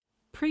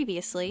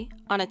Previously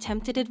on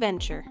Attempted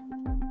Adventure.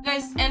 You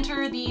guys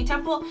enter the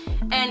temple,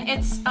 and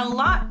it's a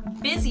lot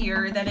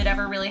busier than it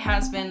ever really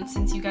has been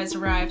since you guys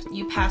arrived.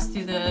 You pass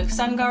through the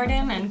sun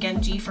garden, and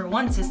Genji for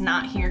once is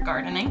not here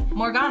gardening.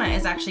 Morgana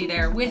is actually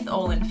there with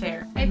Olin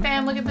Fair. Hey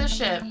fam, look at this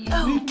shit.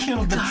 We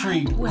killed the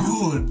tree.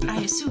 Well, Good.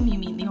 I assume you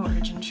mean the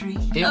origin tree.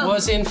 It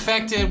was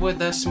infected with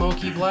the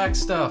smoky black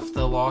stuff.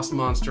 The lost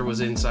monster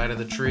was inside of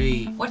the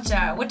tree. What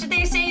did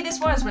they say this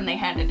was when they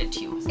handed it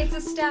to you? It's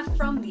a staff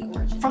from the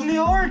origin. From the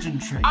origin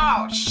tree.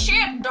 Oh,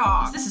 shit,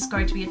 dog! This is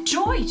going to be a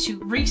joy to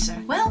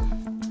research. Well,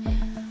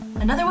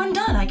 another one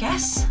done, I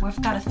guess. We've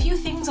got a few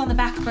things on the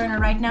back burner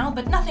right now,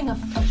 but nothing of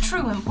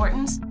true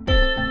importance.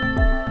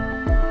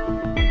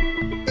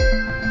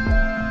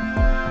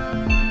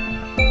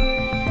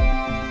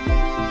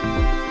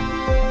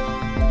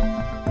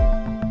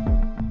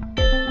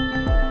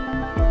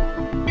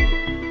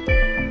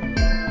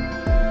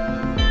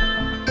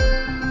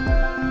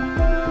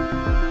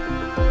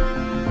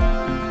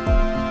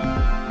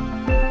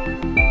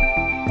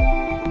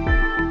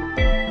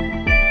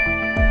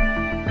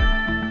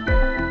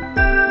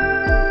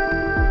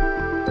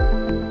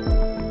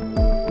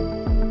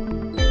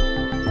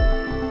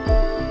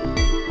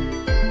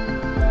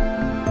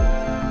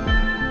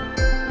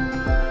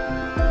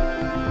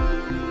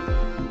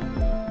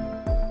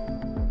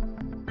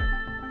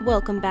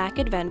 Welcome back,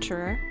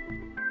 adventurer.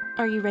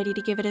 Are you ready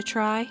to give it a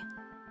try?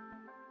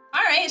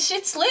 Alright,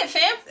 shit's lit,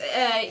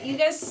 fam. You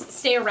guys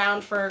stay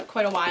around for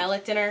quite a while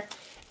at dinner,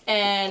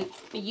 and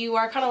you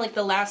are kind of like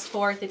the last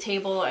four at the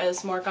table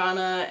as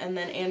Morgana, and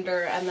then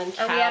Ander, and then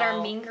Cal. Are we at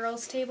our Mean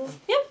Girls table?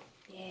 Yep.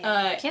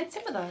 Yeah. Can't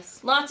sit with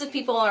us. Lots of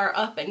people are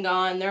up and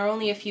gone. There are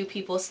only a few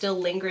people still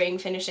lingering,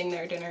 finishing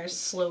their dinners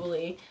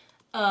slowly.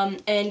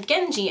 And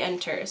Genji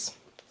enters.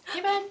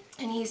 Hey man.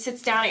 And he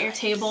sits down at your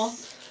table.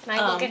 And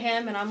I look at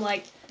him and I'm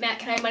like, Matt,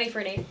 can I have money for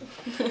a date?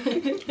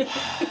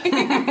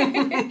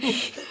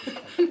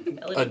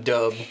 A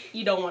dub.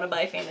 You don't want to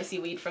buy fantasy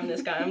weed from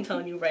this guy, I'm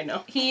telling you right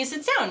now. He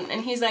sits down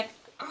and he's like,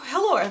 oh,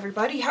 hello,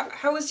 everybody.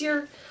 How was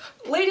your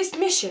latest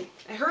mission?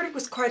 I heard it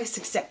was quite a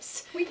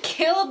success. We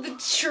killed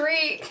the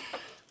tree.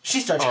 She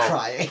starts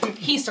crying.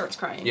 he starts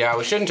crying. Yeah,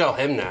 we shouldn't tell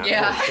him that.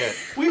 Yeah. Holy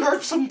shit. We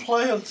hurt some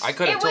plants. I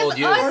could have It was told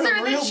you. us We're or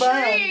the real tree.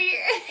 bad.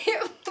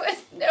 It was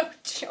no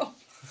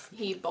choice.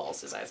 He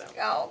bawls his eyes out.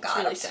 Oh God, It's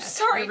really I'm so sad.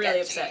 sorry. I'm really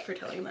Genji. upset for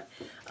telling him that.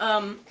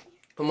 I'm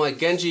like,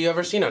 Genji, you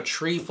ever seen a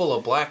tree full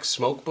of black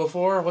smoke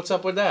before? What's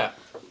up with that?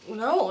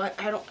 No,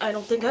 I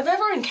don't think I've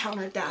ever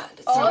encountered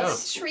that. All Yeah.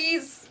 the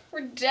trees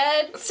were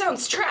dead. It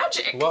sounds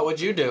tragic. What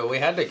would you do? We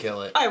had to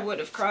kill it. I would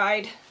have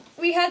cried.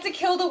 We had to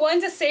kill the one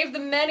to save the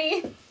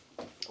many.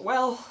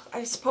 Well,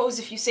 I suppose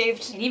if you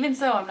saved... And even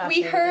so, I'm not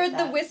We sure heard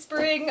that. the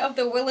whispering of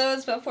the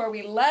willows before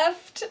we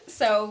left,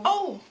 so,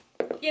 Oh,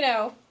 you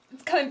know,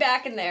 it's coming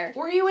back in there.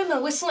 were you in the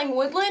Whistling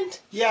Woodland?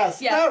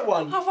 Yes, Yes. that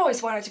one. I've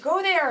always wanted to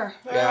go there.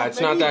 Yeah, it's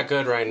not that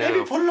good right now.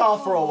 Maybe put it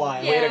off for a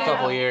while. Yeah. Wait a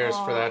couple years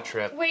for that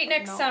trip. Wait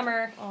next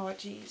summer. Oh,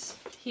 jeez.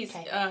 He's,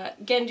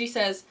 Genji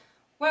says,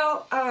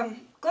 Well,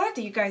 glad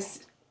that you guys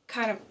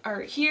kind of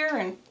are here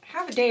and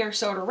have a day or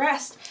so to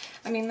rest.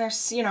 I mean,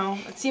 there's,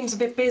 it seems a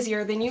bit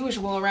busier than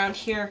usual around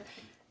here.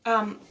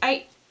 On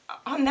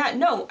that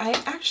note, I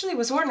actually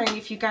was wondering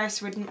if you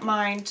guys wouldn't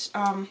mind,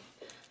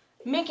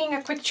 making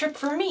a quick trip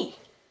for me.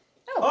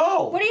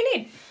 Oh. What do you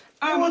need?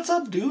 Hey, what's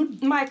up,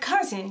 dude? My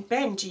cousin,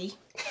 Benji.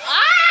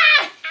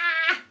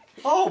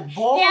 Oh,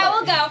 boy. Yeah,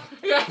 we'll go.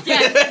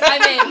 Yes,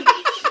 I'm in.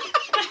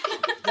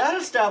 That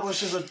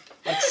establishes a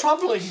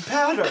troubling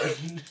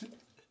pattern.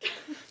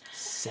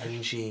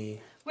 Senji.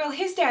 Well,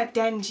 his dad,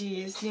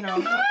 Denji, is, a bit of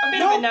a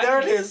Nope, nut. there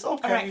it is.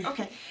 Okay. Alright,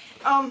 okay.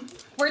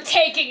 We're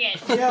taking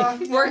it. Yeah.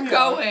 We're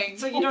going.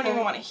 So you don't even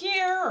want to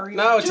hear, or you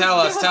No, just tell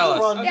Give us, us tell the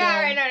us. rundown. Yeah,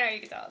 all right, no, you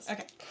can tell us.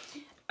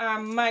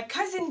 Okay. My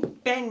cousin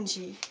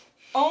Benji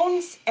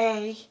owns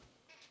a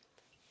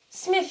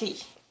smithy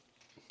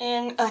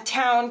in a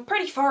town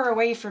pretty far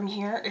away from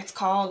here. It's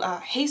called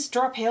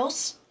Hastrop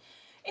Hills.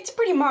 It's a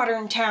pretty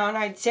modern town,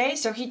 I'd say,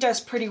 so he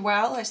does pretty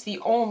well as the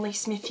only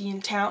smithy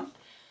in town.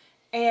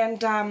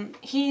 And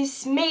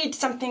he's made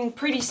something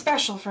pretty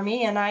special for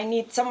me, and I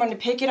need someone to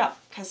pick it up,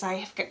 because I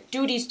have got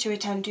duties to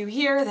attend to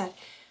here that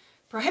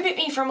prohibit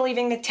me from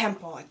leaving the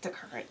temple at the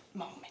current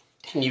moment.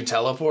 Can you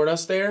teleport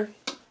us there?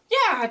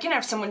 Yeah, I can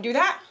have someone do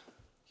that.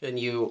 Can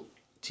you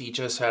teach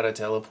us how to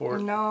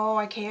teleport? No,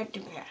 I can't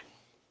do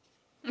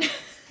that.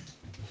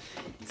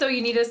 So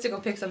you need us to go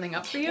pick something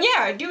up for you?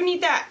 Yeah, I do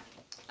need that.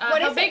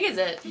 What How is big is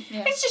it?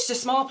 Yeah. It's just a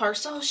small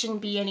parcel.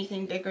 Shouldn't be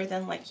anything bigger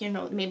than,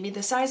 maybe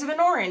the size of an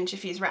orange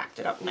if he's wrapped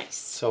it up nice.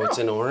 So it's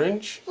an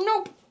orange?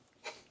 Nope.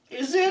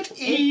 Is it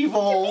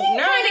evil?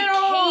 Not kind at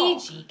of all.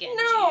 cagey, Genji.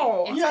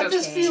 No. Yeah,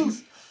 this cocaine.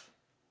 feels...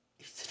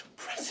 Is it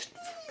a present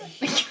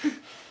for me?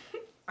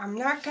 I'm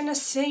not gonna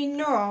say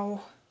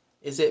no,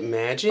 Is it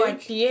magic?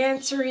 but the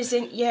answer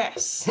isn't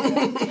yes.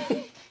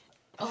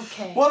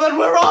 Okay. Well, then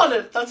we're on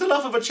it. That's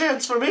enough of a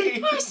chance for me.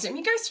 Listen,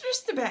 you guys are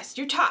just the best.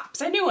 You're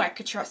tops. I knew I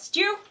could trust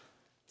you.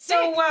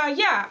 So, I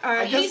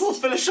guess Haste, we'll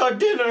finish our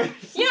dinner.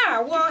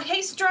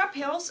 Haste Drop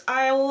Hills.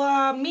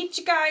 I'll meet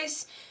you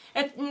guys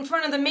in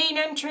front of the main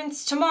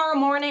entrance tomorrow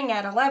morning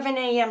at 11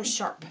 a.m.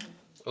 sharp.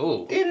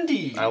 Ooh.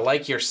 Indeed. I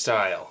like your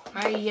style.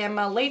 I am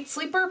a late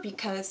sleeper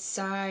because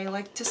I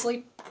like to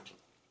sleep.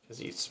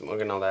 Because you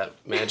smoking all that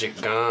magic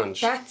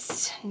ganj.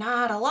 That's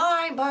not a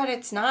lie, but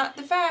it's not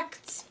the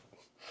facts.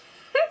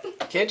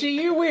 Kenji,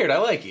 you're weird. I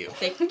like you.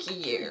 Thank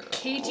you.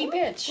 Cagey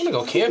bitch. I'm gonna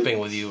go camping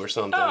with you or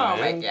something, Oh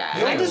man. my god.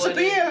 You'll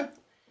disappear.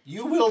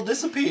 You will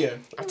disappear.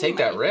 I'll take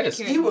that risk.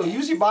 You will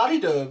use your body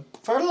to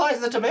fertilize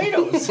the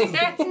tomatoes.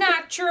 That's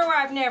not true.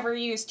 I've never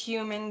used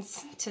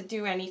humans to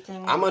do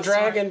anything. I'm a of the sort.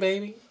 dragon,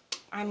 baby.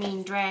 I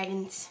mean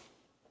dragons.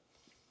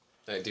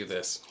 I do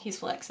this. He's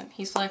flexing.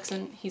 He's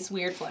flexing. He's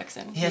weird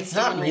flexing. Yeah, He's it's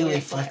not doing a really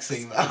weird flex.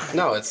 flexing though.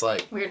 No, it's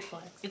like Weird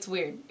flex. It's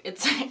weird.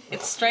 It's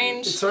It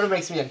strange. sort of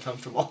makes me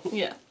uncomfortable.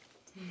 Yeah.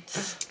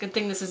 Good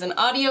thing this is an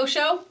audio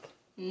show.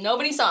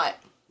 Nobody saw it.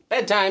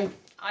 bedtime.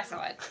 I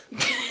saw it.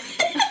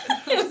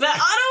 Is that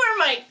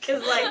auto or mic?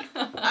 Because, like,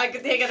 I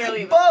could take it or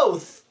leave it.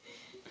 Both.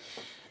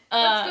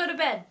 Let's go to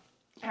bed.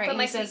 All right, Put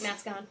my he says, sleep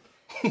mask on.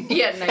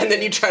 Yeah, nice. And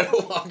then you try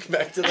to walk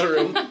back to the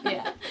room.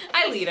 yeah.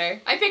 I lead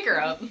her. I pick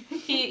her up.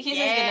 He says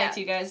Yeah. goodnight to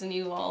you guys, and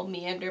you all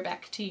meander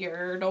back to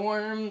your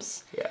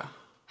dorms. Yeah.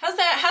 How's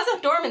that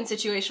dormant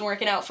situation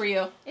working out for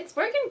you? It's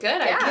working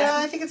good, I Yeah. guess. Yeah,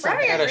 I think it's We're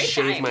not having I a bad. gotta great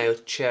shave time. my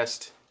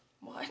chest.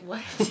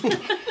 What?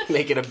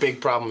 Make it a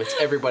big problem. It's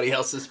everybody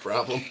else's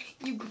problem.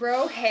 You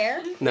grow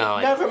hair? No,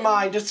 I Never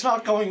mind, it's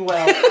not going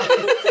well.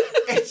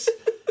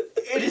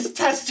 It is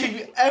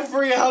testing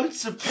every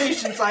ounce of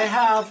patience I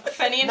have.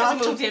 Fenian not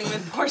has to- moved in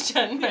with Portia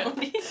and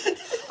Melody.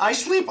 I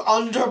sleep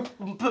under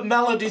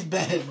Melody's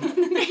bed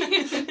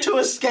to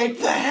escape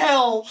the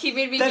hell. He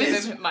made me That give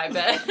is- him my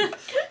bed.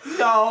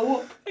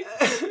 No.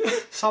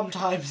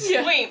 Sometimes.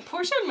 Wait,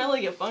 Portia and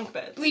Melody have bunk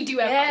beds. We do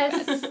have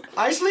Yes.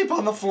 I sleep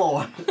on the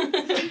floor.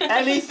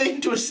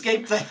 Anything to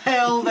escape the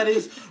hell that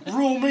is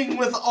rooming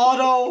with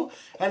Otto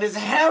and his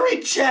hairy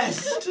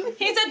chest.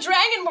 He's a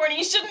dragonborn.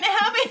 He shouldn't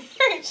have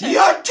it.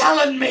 You're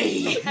telling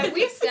me! Have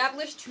we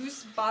established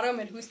who's bottom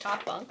and who's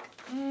top bunk?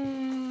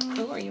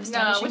 Oh, are you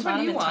establishing which one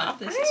do you want? Top?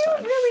 This I is don't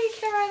fun. really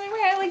care either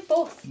way. I like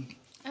both.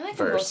 I like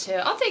them both Verse. too.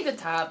 I'll take the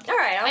top. All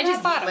right, I'll I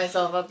just bottom. beat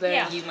myself up there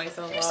and Yeah. eat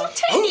myself You're so up.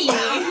 tiny.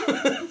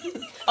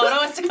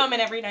 Otto has to come in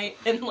every night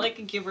and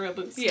like give her a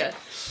boost. Yeah.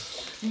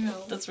 No.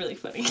 That's really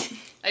funny.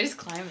 I just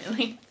climb it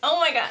like. Oh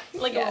my god,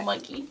 like a Yeah. little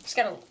monkey. Just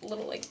got a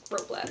little like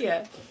rope ladder.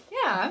 Yeah.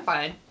 Yeah, I'm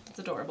fine. It's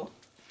adorable.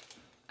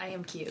 I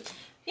am cute.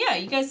 Yeah,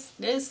 you guys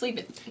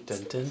sleeping.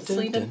 Dun, dun, dun,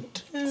 Sleeping.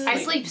 dun.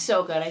 I sleep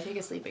so good. I take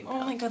a sleeping Oh pill.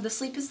 my god, the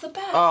sleep is the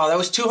best. Oh, that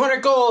was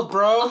 200 gold,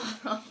 bro.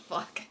 Oh,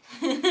 fuck.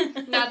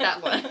 Not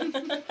that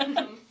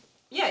one.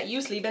 Yeah,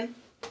 you sleeping.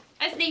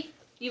 I sleep.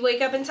 You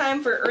wake up in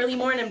time for early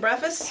morning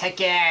breakfast. Heck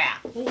yeah!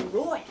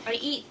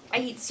 I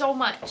eat so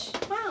much.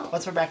 Wow.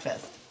 What's for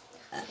breakfast?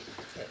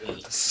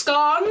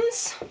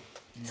 Scones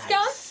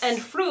Scones. and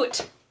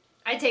fruit.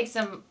 I take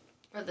some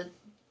for the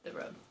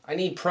road. I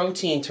need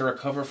protein to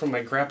recover from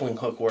my grappling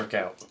hook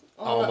workout.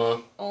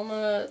 Alma.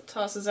 Alma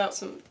tosses out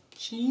some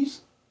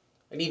cheese.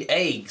 I need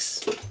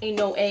eggs. Ain't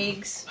no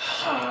eggs.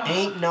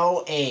 Ain't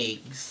no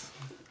eggs.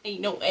 Ain't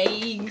no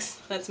eggs.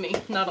 That's me,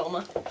 not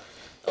Alma.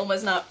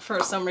 Alma's not, for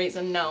some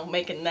reason,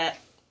 making that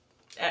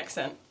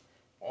accent.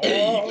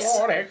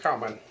 Oh, they're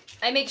coming.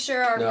 I make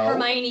sure our No.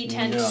 Hermione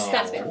tent No.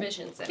 has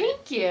provisions in it.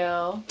 Thank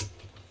you.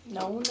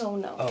 No.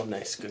 Oh,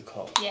 nice. Good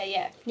call.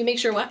 Yeah. You make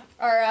sure what?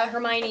 Our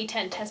Hermione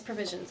tent has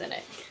provisions in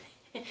it.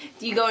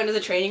 Do you go into the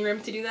training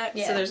room to do that?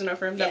 Yeah. So there's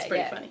enough room? That's Yeah,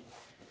 pretty yeah. funny.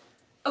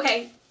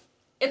 Okay.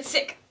 It's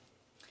sick.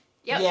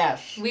 Yep. Yeah.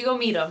 We go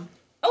meet him.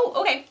 Oh,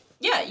 okay.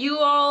 Yeah, you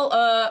all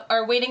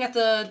are waiting at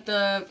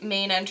the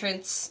main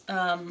entrance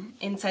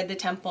inside the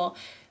temple.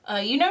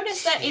 You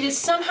notice that it is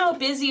somehow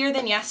busier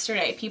than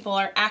yesterday. People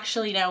are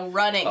actually now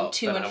running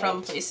to then and I from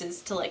won't.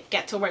 places to like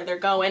get to where they're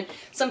going.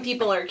 Some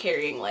people are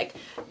carrying like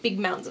big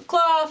mounds of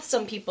cloth.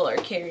 Some people are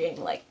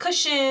carrying like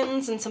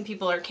cushions, and some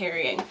people are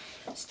carrying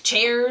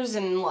chairs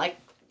and like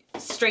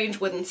strange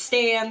wooden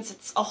stands.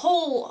 It's a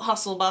whole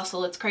hustle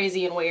bustle. It's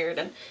crazy and weird,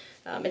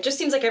 and it just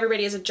seems like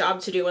everybody has a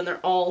job to do, and they're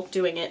all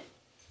doing it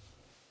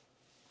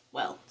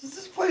well. Does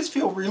this place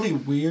feel really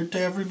weird to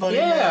everybody?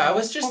 Yeah, now? I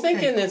was just Okay,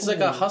 thinking it's like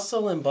a cool.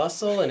 hustle and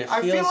bustle, and it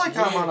I feels feel like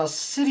I'm weird. on a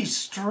city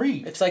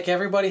street. It's like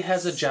everybody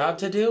has a job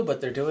to do,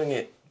 but they're doing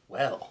it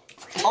well.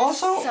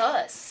 Also,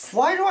 Sus.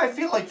 why do I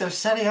feel like they're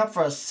setting up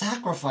for a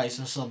sacrifice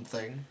or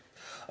something?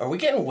 Are we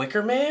getting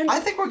Wicker Man? I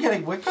think we're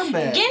getting Wicker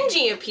Man.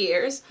 Genji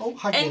appears, Oh,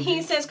 hi, and he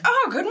Genji. says,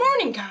 "Oh, good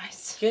morning,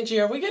 guys." Genji,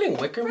 are we getting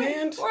Wicker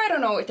Man? Or I don't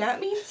know what that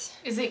means.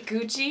 Is it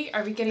Gucci?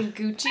 Are we getting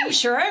Gucci? I'm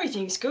sure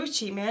everything's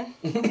Gucci, man.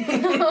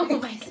 Oh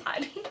my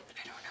god.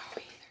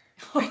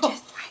 I don't know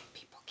either.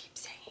 People keep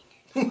saying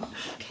it.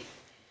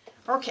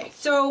 Okay,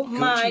 so Gucci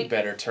my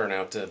better turn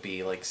out to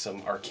be like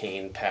some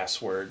arcane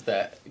password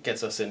that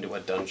gets us into a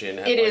dungeon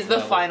at It like is the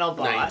level final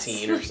boss.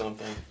 19 or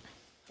something.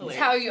 It's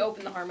how you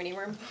open the Harmony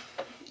room.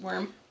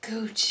 worm.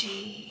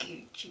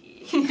 Gucci.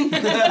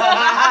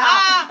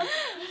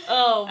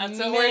 Oh, That's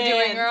what we're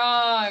doing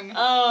wrong.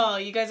 Oh,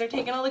 you guys are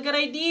taking all the good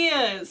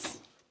ideas.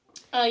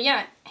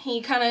 Yeah,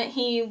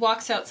 he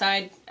walks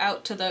outside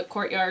out to the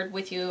courtyard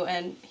with you,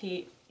 and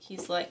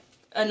he's like,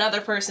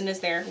 another person is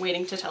there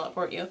waiting to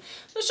teleport you.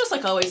 There's just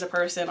like always a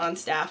person on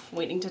staff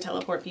waiting to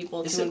teleport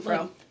people to and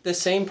from. The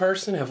same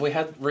person? Have we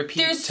had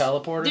repeat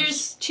teleporters?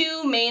 There's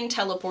 2 main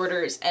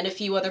teleporters and a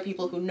few other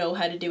people who know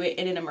how to do it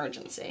in an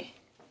emergency.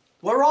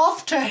 We're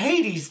off to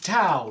Hades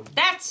Town.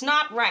 That's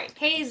not right.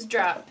 Haze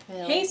drop.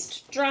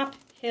 Haste Drop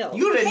Hill.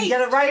 You didn't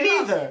get it right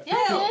either.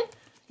 Yeah.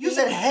 You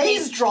said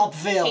Haze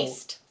Dropville.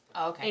 Haste.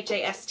 Oh, okay.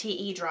 Haste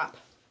drop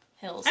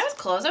hills. I was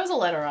close. I was a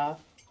letter off.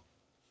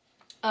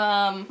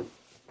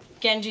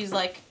 Genji's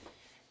like,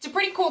 it's a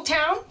pretty cool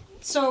town,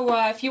 so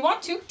if you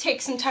want to,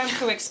 take some time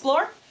to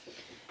explore.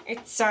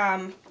 It's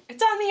on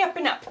the up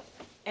and up,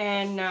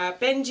 and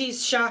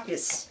Benji's shop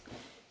is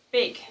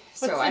big,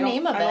 so What's the I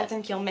name of don't it?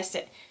 think you'll miss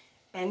it.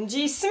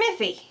 Benji's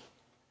Smithy.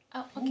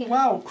 Oh, okay.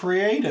 Wow,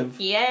 creative.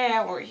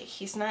 Yeah, or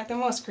he's not the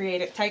most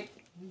creative type.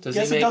 Does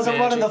Guess he it make doesn't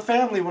run in the magic?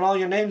 family when all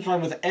your names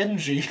run with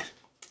NG.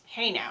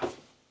 Hey now.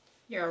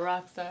 You're a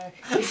rock star.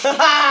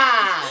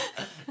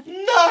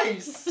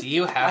 Nice! Do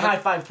you I have high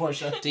five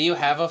Portia. Do you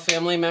have a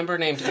family member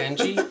named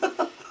Angie?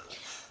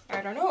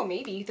 I don't know,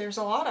 maybe there's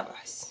a lot of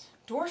us.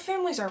 Dwarf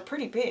families are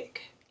pretty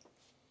big.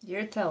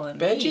 You're telling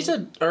Genji's a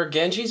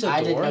dwarf.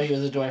 I didn't know he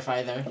was a dwarf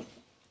either.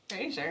 Are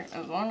you sure?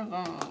 As long as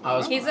I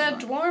was He's a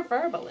dwarf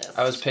herbalist.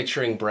 I was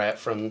picturing Brett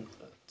from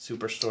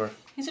Superstore.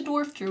 he's a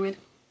dwarf druid.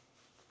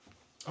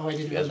 Oh, I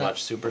didn't You know guys that.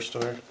 watch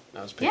Superstore?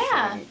 I was picturing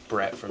Yeah.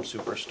 Brett from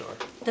Superstore.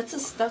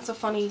 That's a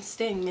funny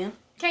sting, man.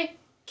 Okay,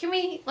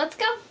 let's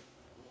go.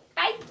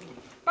 Bye.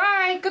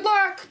 Bye, good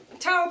luck.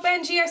 Tell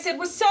Benji I said,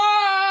 what's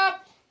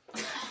up?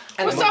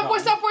 What's up,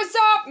 what's up, what's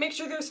up? Make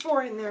sure there's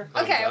 4 in there.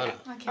 Okay. Donna.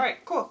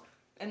 Alright, cool.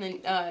 And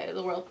then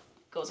the world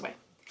goes away.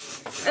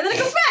 And then it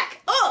comes back!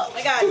 Oh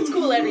my god, it's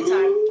cool every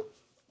time.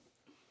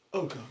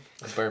 Oh, God.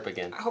 Burp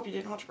again. I hope you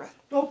didn't hold your breath.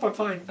 Nope, I'm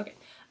fine. Okay.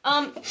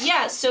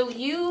 Yeah, so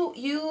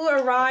you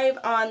arrive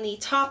on the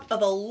top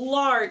of a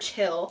large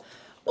hill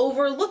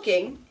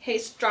overlooking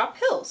Haste Drop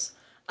Hills.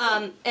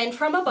 And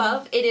from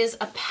above, it is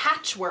a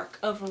patchwork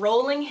of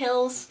rolling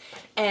hills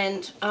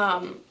and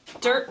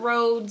dirt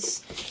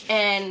roads,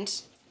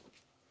 and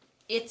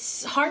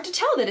it's hard to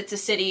tell that it's a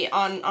city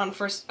upon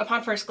first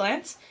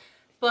glance.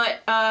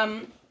 But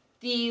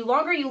the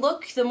longer you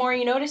look, the more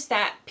you notice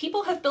that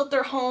people have built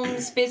their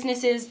homes,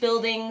 businesses,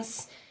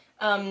 buildings,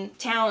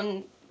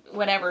 town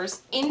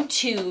whatevers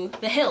into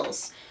the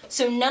hills.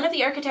 So none of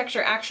the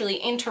architecture actually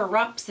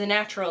interrupts the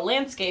natural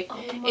landscape.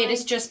 It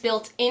is just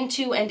built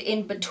into and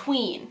in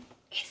between.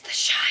 It's the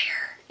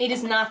Shire. It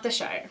is not the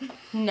Shire.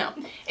 No.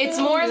 It's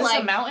more Is this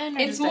like a mountain or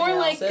it's just a more hill?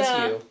 like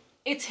Says you.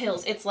 it's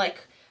hills. It's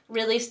like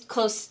really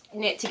close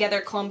knit together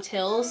clumped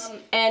hills,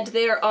 and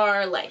there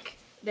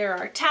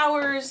are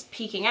towers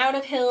peeking out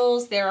of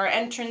hills. There are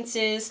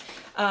entrances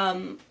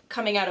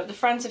coming out of the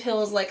fronts of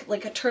hills,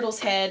 like a turtle's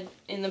head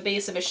in the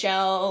base of a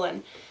shell,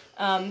 and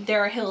there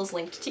are hills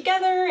linked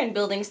together and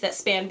buildings that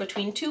span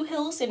between 2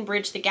 hills and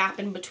bridge the gap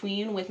in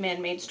between with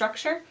man-made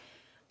structure.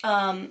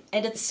 And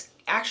it's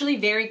actually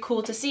very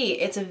cool to see.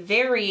 It's a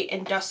very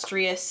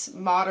industrious,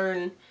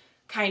 modern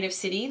kind of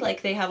city.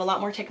 Like, they have a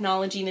lot more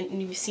technology than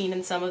you've seen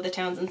in some of the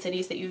towns and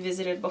cities that you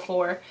visited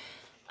before.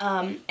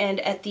 And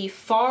at the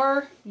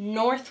far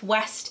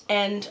northwest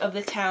end of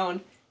the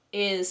town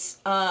is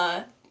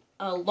a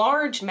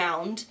large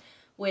mound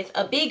with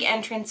a big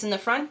entrance in the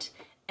front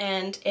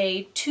and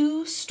a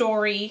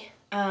 2-story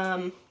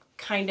kind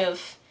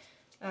of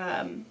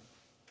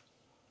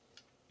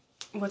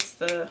what's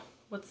the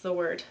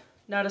word?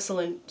 Not a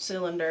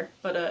cylinder,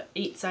 but a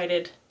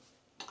 8-sided.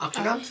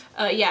 Octagon?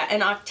 Yeah,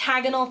 an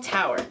octagonal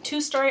tower.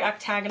 2-story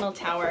octagonal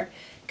tower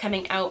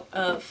coming out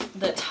of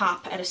the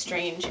top at a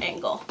strange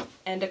angle,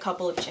 and a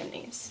couple of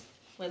chimneys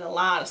with a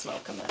lot of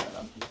smoke coming out of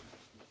them.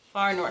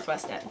 Far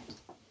northwest end.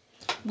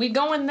 We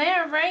going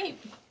there, right?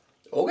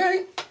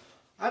 Okay.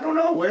 I don't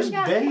know. Where's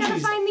Benji's We gotta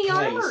find the place?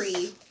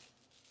 armory.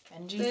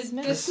 Benji's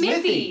The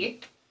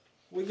smithy.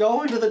 We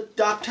go into the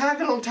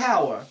octagonal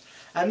tower.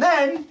 And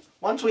then,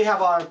 once we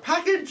have our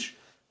package,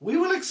 we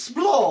will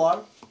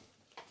explore.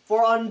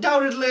 For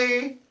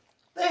undoubtedly,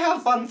 they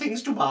have fun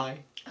things to buy.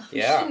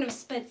 Yeah. Shouldn't have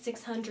spent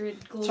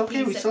 600 gold. It's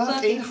okay, we still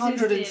have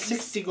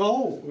 860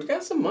 gold. We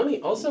got some money.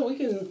 Also, we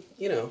can,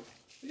 we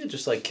could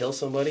just like kill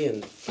somebody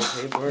and get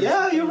paid for it.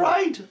 Yeah, you're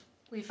right.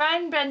 We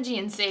find Benji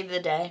and save the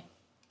day.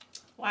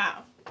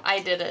 Wow. I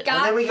did it.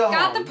 And then we go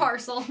Got home. the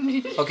parcel.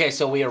 Okay,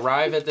 so we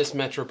arrive at this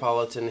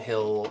metropolitan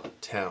hill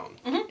town.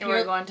 And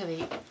we're going to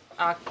the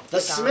octagon. The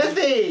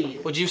smithy!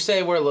 Would you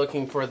say we're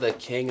looking for the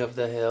king of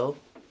the hill?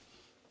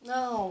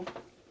 No,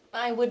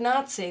 I would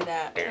not say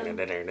that. We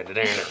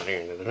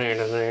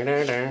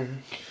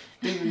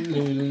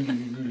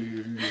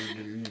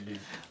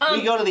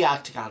go to the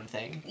octagon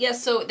thing.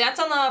 Yes, so that's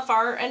on the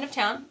far end of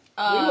town.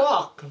 We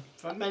walk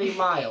for many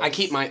miles. I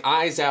keep my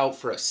eyes out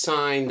for a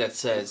sign that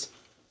says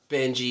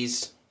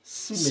Benji's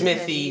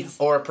Smithy,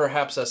 or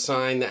perhaps a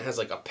sign that has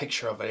like a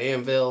picture of an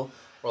anvil,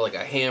 or like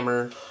a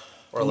hammer,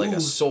 or like a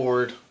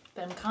sword.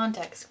 Them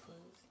context clues.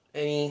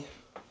 Any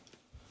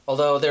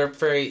Although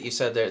you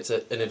said that it's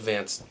an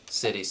advanced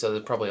city, so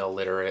they're probably all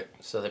literate,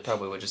 so they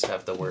probably would just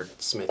have the word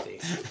smithy.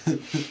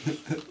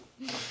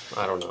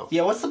 I don't know.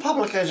 Yeah, what's the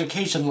public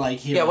education like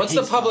here? Yeah, what's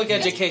the public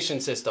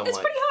education system It's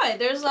like? pretty high.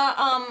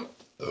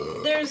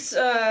 There's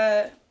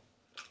a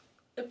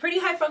pretty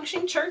high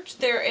functioning church.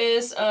 There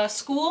is a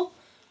school,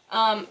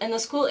 and the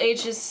school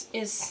age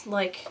is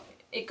like,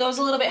 it goes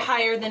a little bit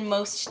higher than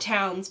most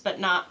towns, but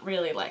not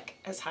really like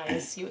as high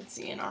as you would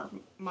see in our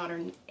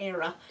modern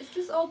era. Is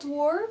this all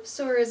dwarves,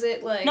 or is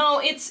it like... No,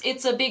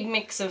 it's a big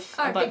mix of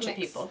a bunch of mix.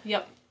 people.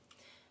 Yep.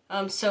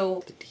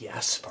 So The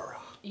diaspora.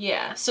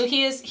 yeah, so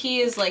he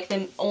is like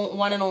the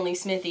one and only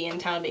smithy in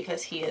town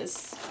because he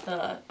is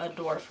a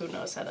dwarf who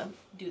knows how to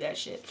do that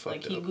shit. Fucked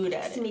like he up. good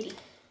at it. Smitty.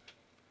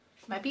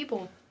 My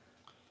people.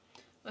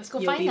 Let's go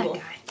Yo, find people.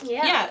 that guy.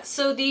 Yeah,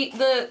 so the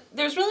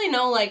there's really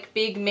no like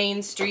big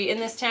main street in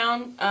this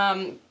town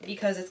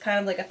because it's kind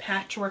of like a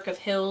patchwork of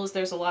hills.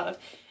 There's a lot of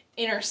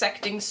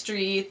intersecting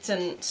streets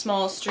and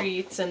small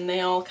streets, and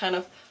they all kind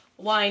of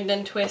wind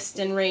and twist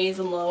and raise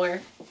and lower.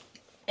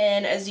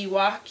 And as you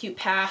walk, you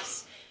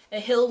pass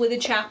a hill with a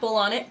chapel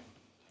on it.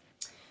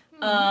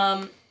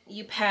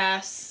 You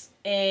pass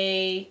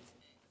a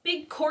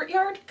big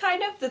courtyard,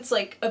 kind of, that's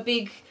like a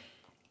big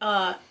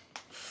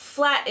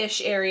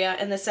flat-ish area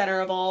in the center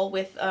of all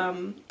with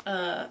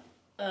a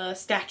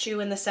statue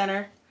in the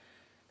center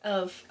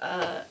of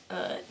a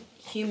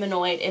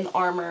humanoid in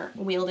armor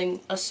wielding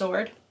a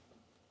sword.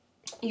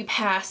 You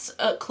pass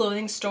a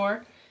clothing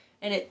store,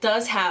 and it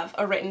does have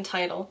a written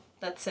title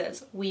that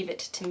says, "Weave it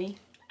to me."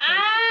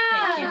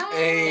 Thank you.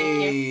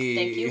 Hey.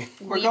 Thank you.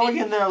 We're Weave going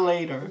it, in there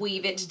later.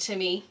 Weave it to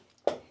me.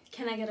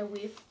 Can I get a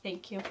weave?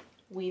 Thank you.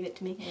 Weave it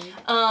to me.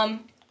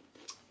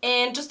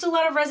 And just a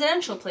lot of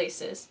residential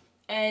places.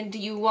 And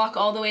you walk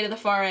all the way to the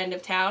far end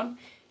of town,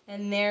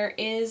 and there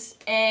is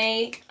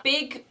a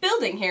big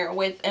building here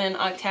with an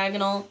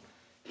octagonal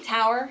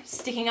tower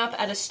sticking up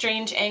at a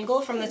strange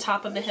angle from the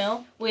top of the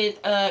hill with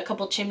a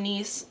couple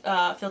chimneys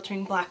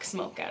filtering black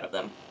smoke out of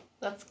them.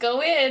 Let's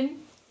go in.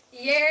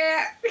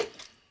 Yeah.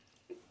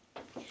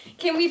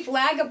 Can we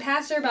flag a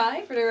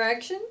passerby for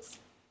directions?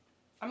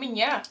 I mean,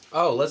 yeah.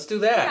 Oh, let's do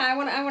Yeah, that. I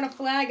want to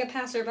flag a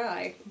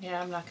passerby.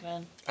 Yeah, I'm not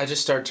gonna... I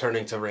just start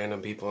turning to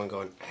random people and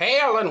going,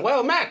 "Hail and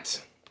well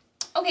met."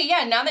 Okay,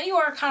 yeah, now that you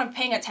are kind of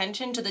paying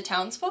attention to the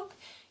townsfolk,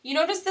 you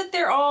notice that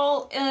they're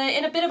all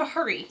in a bit of a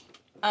hurry.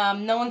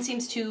 No one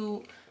seems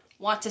to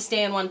want to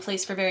stay in one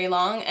place for very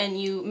long,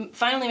 and you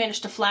finally manage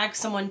to flag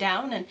someone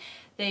down, and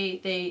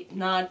they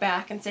nod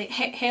back and say,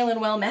 "Hail and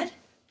well met.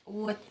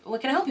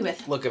 What can I help you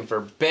with?" Looking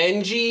for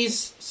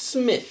Benji's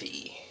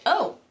smithy.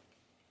 Oh,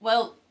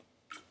 well,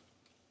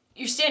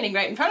 you're standing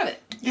right in front of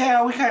it.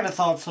 Yeah, we kind of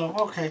thought so.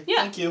 Okay, Yeah.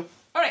 thank you.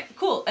 All right,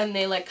 cool. And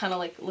they like kind of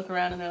like look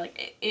around, and they're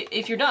like,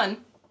 "If you're done,"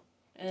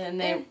 and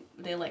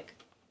they like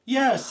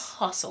Yes.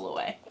 hustle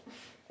away.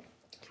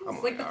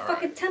 It's like the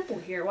fucking temple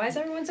here. Why is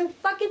everyone so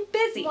fucking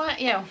busy? What?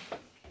 Yeah.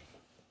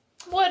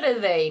 What do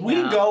they know? We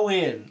go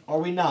in,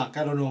 or we knock.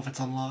 I don't know if it's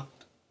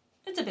unlocked.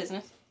 It's a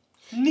business.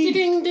 Neat.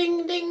 Ding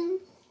ding ding.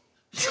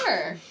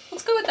 Sure,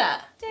 let's go with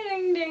that.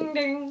 Ding, ding,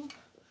 ding.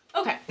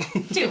 Okay,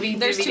 there's we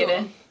two get of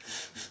in? them.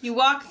 You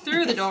walk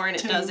through the door and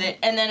it does it,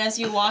 and then as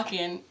you walk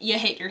in, you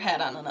hit your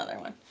head on another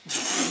one.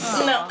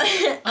 No,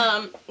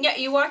 yeah,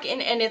 you walk in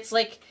and it's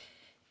like,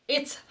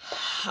 it's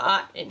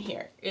hot in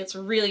here. It's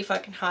really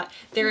fucking hot.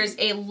 There is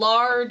a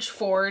large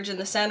forge in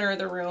the center of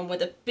the room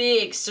with a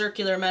big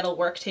circular metal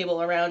work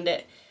table around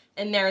it,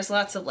 and there's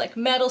lots of like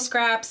metal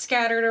scraps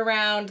scattered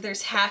around.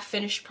 There's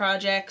half-finished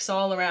projects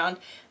all around,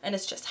 and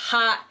it's just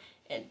hot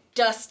and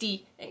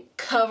dusty and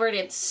covered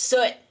in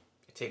soot. I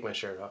take my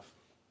shirt off.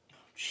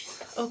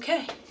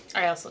 Okay.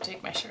 I also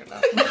take my shirt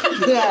off.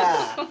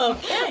 Yeah.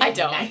 Okay. I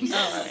don't.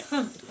 All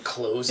right.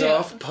 Clothes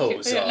off,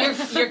 pose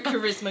off. Your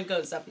charisma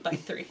goes up by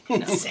 3.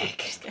 No.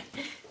 Sick.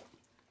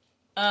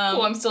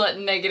 Cool, I'm still at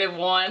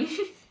 -1.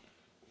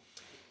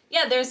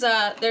 Yeah, there's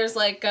a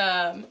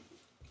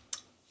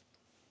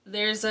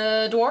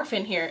dwarf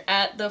in here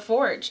at the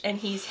forge, and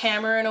he's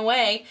hammering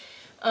away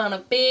on a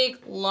big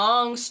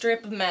long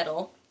strip of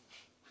metal.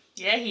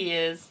 Yeah, he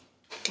is.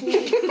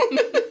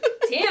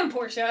 Damn,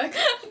 Portia.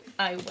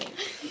 I wink.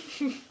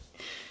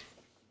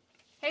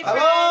 Hey,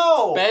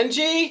 Hello.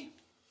 Benji?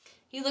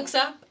 He looks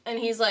up and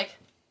he's like,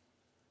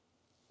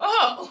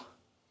 "Oh,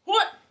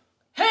 what?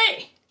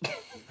 Hey,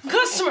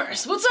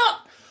 customers, what's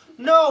up?"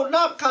 No,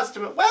 not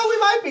customer. Well, we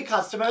might be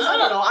customers. I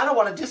don't know. I don't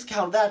want to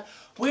discount that.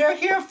 We're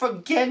here for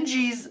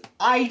Genji's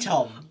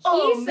items.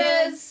 Oh, He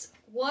man. says,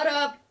 what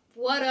up,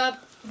 what up,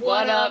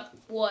 What up?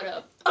 what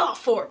up. Oh,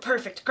 4,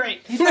 perfect,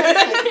 great,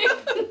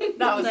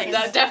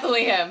 That's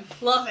definitely him.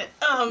 love it.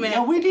 Oh man.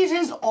 Yeah, we need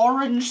his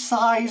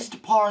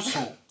orange-sized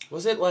parcel.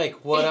 Was it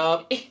like, what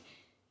up?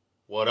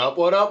 What up,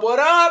 what up, what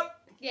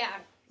up? Yeah,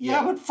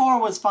 Yeah, but 4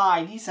 was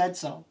fine. He said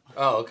so.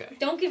 Oh, okay.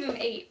 don't give him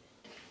 8.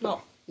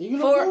 No, You can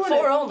 4 afford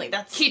 4 it. only.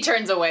 That's He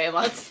turns away and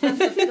lets.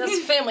 that's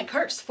family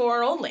curse.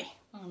 4 only.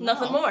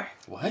 Nothing more.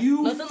 What?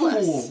 You Nothing fool.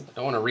 less. I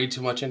don't want to read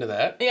too much into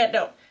that. Yeah,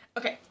 no.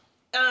 Okay.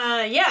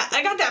 Yeah,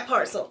 I got that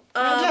parcel.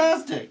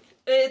 Fantastic.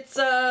 It's,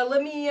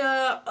 let me,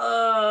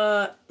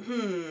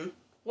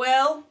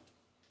 well,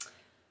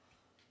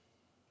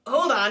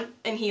 hold on.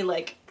 And he,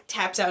 like,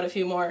 taps out a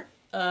few more,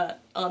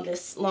 on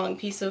this long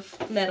piece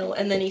of metal,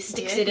 and then he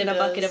sticks it in a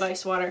bucket of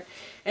ice water.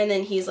 And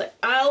then he's like,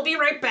 I'll be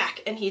right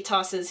back. And he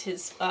tosses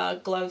his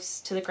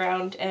gloves to the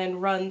ground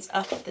and runs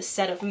up the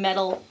set of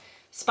metal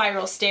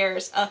spiral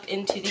stairs up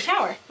into the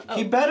tower. Oh.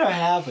 He better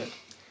have it.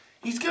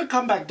 He's gonna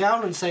come back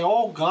down and say,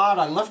 oh God,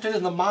 I left it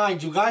in the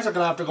mines. You guys are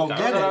gonna have to go get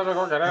it.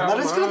 And then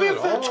it's gonna be a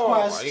fetch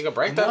quest. You can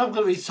break and that. then I'm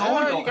gonna be so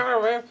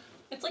annoyed.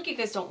 It's like you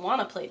guys don't want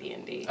to play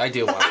D&D. I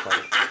do want to play.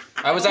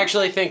 I was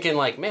actually thinking,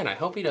 like, man, I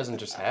hope he doesn't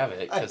just have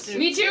it.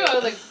 Me too. I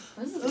was like,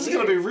 This is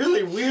gonna be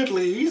really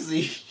weirdly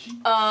easy.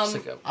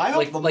 I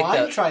hope the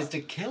mine tries to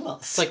kill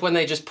us. It's like when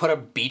they just put a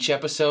beach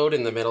episode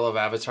in the middle of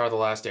Avatar: The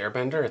Last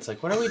Airbender. It's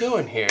like, what are we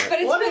doing here? But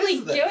it's really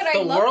good. I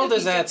The love world the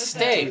is at beach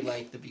stake. episode.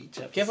 like the beach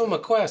episode. Give him a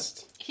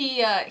quest.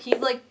 He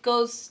like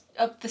goes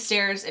up the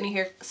stairs and you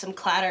hear some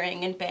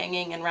clattering and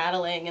banging and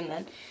rattling, and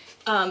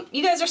then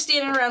you guys are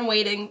standing around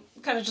waiting,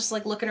 kind of just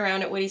like looking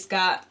around at what he's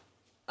got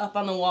up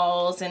on the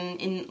walls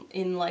and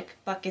in like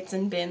buckets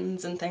and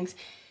bins and things.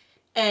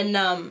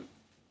 And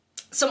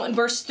someone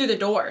bursts through the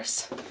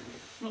doors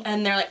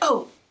and they're like,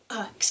 oh,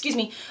 excuse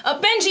me,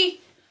 Benji,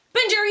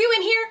 are you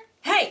in here?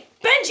 Hey,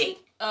 Benji!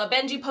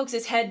 Benji pokes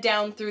his head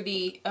down through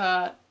the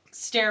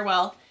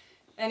stairwell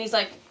and he's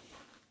like,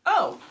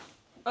 oh,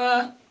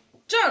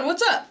 John,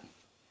 what's up?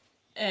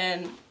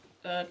 And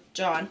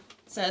John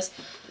says,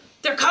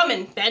 they're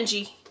coming,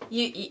 Benji.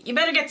 You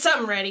better get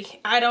something ready.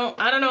 I don't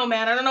know,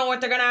 man. I don't know what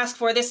they're gonna ask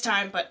for this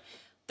time, but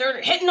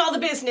they're hitting all the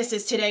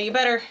businesses today. You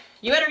better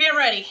get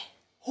ready.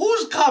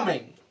 Who's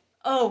coming?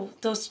 Oh,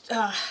 those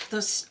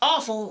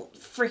awful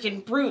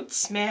freaking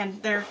brutes, man.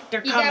 They're You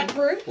coming. got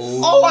brutes?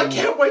 Oh, I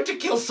can't wait to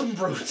kill some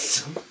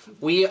brutes.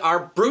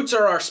 Brutes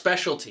are our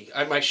specialty.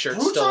 My shirt's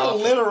Brutes still are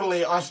off.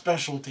 literally our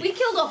specialty. We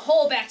killed a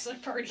whole bachelor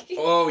party.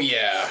 Oh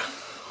yeah.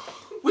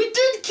 We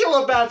did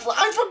kill a bachelor.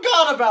 I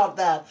forgot about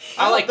that.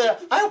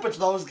 I hope it's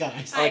those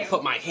guys. I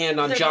put my hand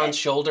on They're John's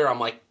dead. shoulder. I'm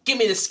like, give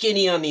me the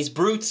skinny on these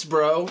brutes,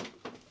 bro.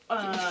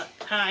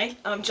 Hi,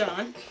 I'm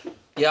John.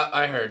 Yeah,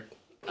 I heard.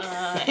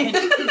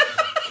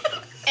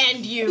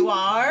 And you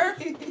are?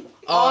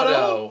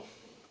 Otto.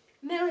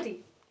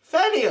 Melody.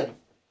 Fenian.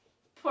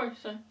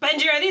 Portia.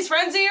 Benji, are these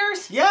friends of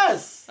yours?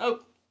 Yes. Oh,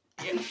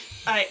 yeah.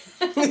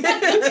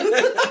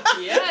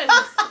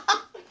 Yes.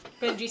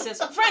 Benji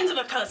says, friends of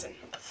a cousin.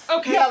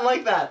 Okay. Yeah,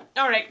 like that.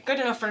 Alright, good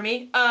enough for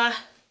me.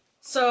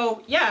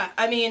 So, yeah,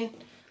 I mean,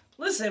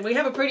 listen, we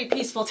have a pretty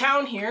peaceful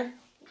town here.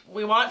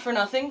 We want for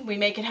nothing, we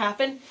make it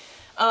happen.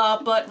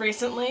 But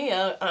recently,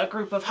 a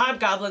group of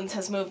hobgoblins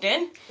has moved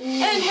in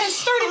and has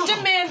started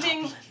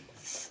demanding...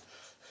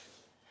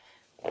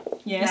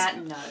 Yes?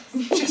 Not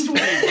nuts. Just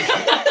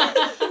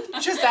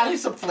wait. Just adding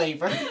some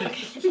flavor.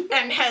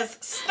 And has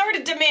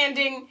started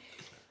demanding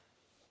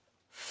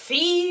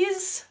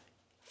fees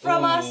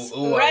from us,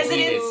 ooh, I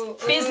residents, hate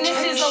it.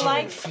 businesses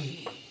alike.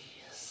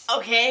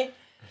 Okay.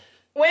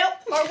 Well,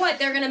 Or what?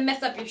 They're gonna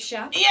mess up your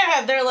shop?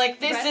 yeah, they're like,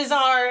 this Rest. is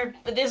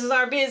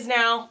our biz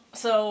now,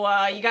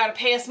 so you gotta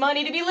pay us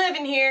money to be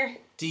living here.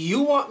 Do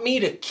you want me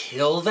to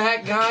kill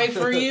that guy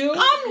for you?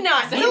 I'm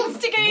not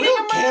instigating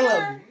we'll a kill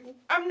murder. him.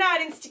 I'm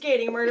not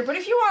instigating a murder, but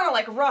if you want to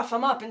like rough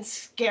them up and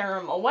scare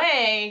them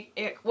away,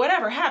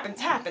 whatever happens,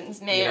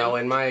 man. You know,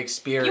 in my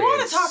experience. You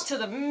want to talk to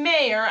the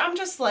mayor? I'm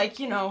just like,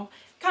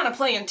 kind of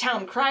playing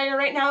town crier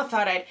right now.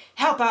 Thought I'd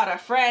help out a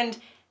friend.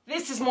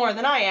 This is more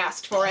than I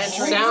asked for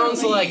entering.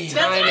 Sounds like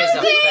time is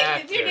a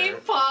factor. Is your name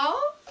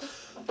Paul?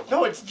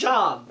 No, it's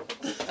John.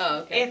 Oh,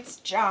 okay. It's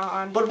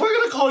John. But we're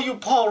gonna call you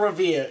Paul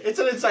Revere. It's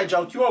an inside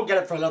joke. You won't get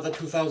it for another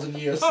 2,000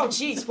 years. Oh,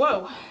 jeez,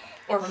 whoa.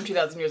 Or from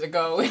 2,000 years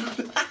ago.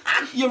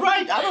 You're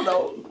right. I don't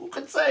know. Who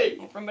could say?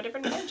 From a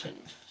different dimension.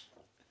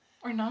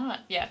 Or not.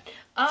 Yeah.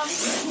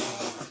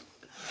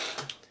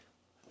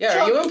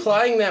 Yeah, are you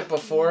implying that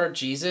before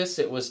Jesus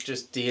it was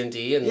just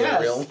D&D and Yes,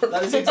 the real world?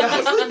 that is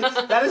exactly.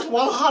 That is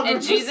 100%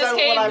 And Jesus what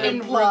came I'm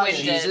and implying.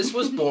 ruined it. Jesus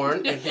was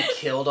born and he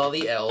killed all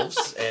the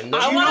elves and the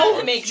I Do you wanted know?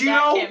 to make do you that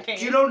know? campaign.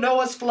 Do you know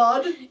Noah's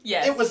flood?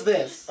 Yes. It was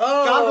this.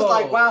 Oh. God was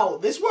like, "Wow,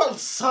 this world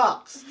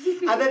sucks,"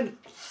 and then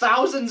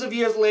thousands of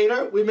years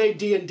later, we made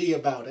D&D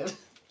about it.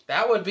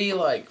 That would be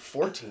like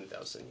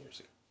 14,000 years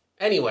ago.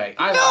 Anyway,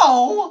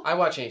 No. I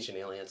watch Ancient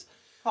Aliens.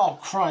 Oh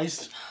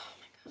Christ.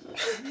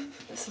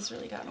 This has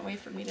really gotten away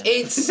from me.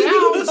 It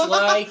sounds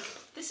like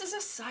This is a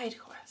side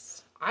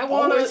quest. I Oh,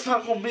 want it's to.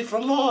 not gonna be for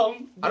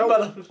long. I don't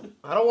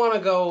want to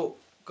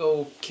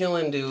go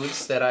killing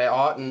dudes that I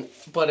oughtn't.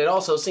 But it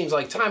also seems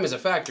like time is a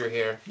factor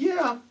here.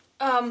 Yeah.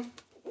 Why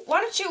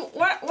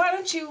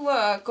don't you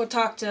go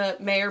talk to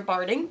Mayor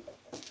Barding?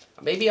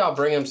 Maybe I'll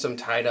bring him some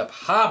tied up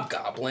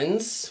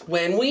hobgoblins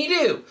when we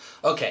do.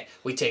 Okay,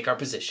 we take our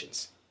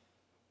positions.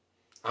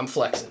 I'm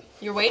flexing.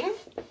 You're waiting?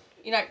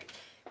 You're not.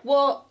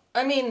 Well,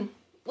 I mean,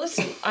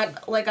 listen.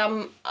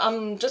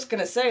 I'm just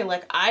gonna say,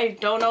 like, I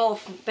don't know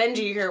if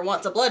Benji here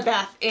wants a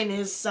bloodbath in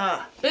his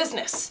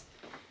business.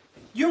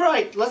 You're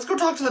right. Let's go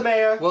talk to the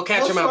mayor. We'll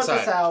catch him sort outside.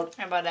 This out.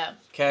 How about that?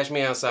 Catch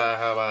me outside.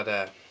 How about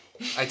that?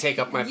 I take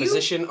up my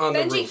position on the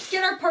Benji, roof.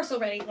 get our parcel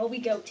ready while we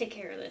go take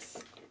care of this.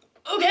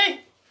 Okay.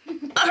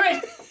 All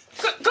right.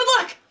 Good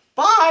luck.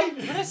 Bye.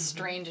 What a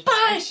strange Bye.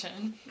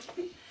 interaction.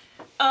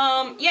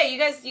 Yeah, you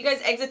guys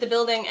exit the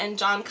building, and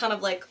John kind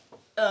of like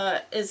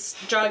is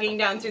jogging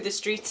down through the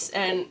streets,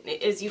 and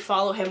as you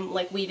follow him,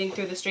 like weaving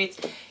through the streets,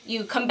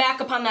 you come back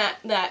upon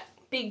that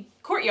big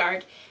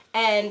courtyard,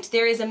 and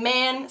there is a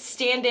man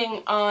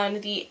standing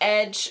on the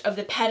edge of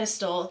the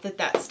pedestal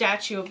that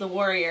statue of the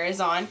warrior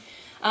is on,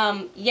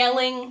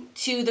 yelling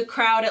to the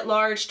crowd at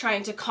large,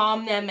 trying to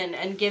calm them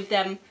and give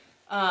them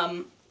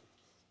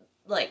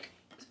like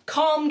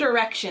calm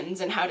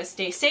directions on how to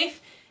stay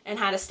safe and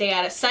how to stay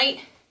out of sight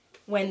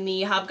when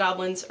the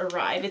hobgoblins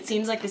arrive. It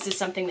seems like this is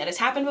something that has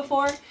happened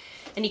before,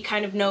 and he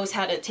kind of knows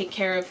how to take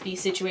care of the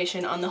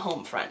situation on the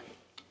home front.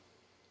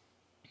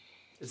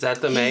 Is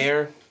that the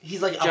mayor?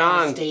 He's like up John.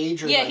 on a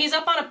stage. Or Yeah, like... he's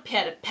up on a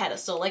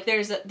pedestal. Like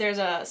there's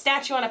a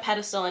statue on a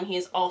pedestal, and he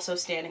is also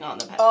standing on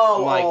the pedestal. Oh,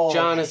 I'm like,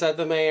 John, is that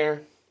the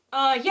mayor?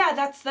 Yeah,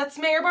 that's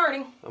Mayor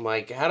Barding. I'm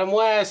like, Adam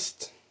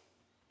West.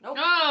 Nope,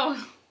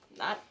 Oh.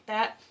 not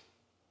that.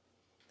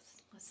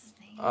 What's his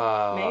name?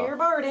 Mayor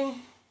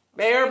Barding.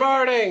 Mayor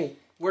Barding.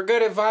 We're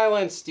good at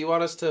violence. Do you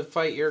want us to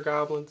fight your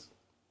goblins?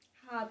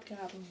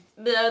 Hobgoblins.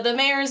 The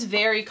mayor is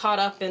very caught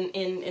up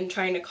in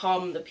trying to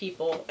calm the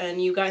people,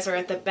 and you guys are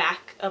at the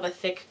back of a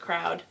thick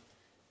crowd.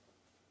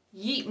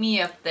 Yeet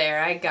me up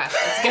there. I got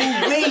this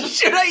guy. Wait,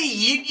 should I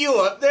yeet you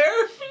up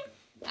there?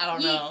 I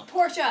don't know. Yeet,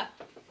 Portia.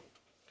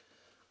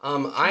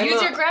 I'm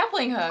Use your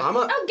grappling hook.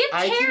 Oh, get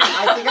I Terry.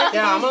 think I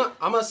Yeah,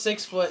 I'm a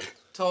 6 foot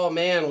tall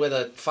man with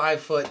a 5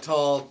 foot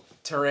tall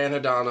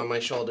pteranodon on my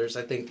shoulders.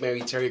 I think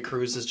Mary Terry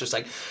Crews is just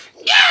like,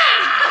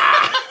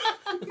 yeah!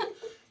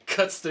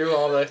 Cuts through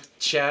all the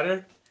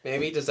chatter.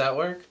 Maybe, does that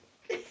work?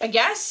 I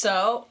guess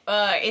so.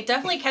 It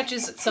definitely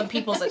catches some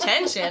people's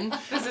attention.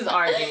 This is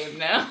our game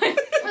now.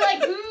 We're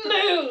like,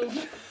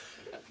 move.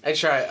 I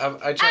try.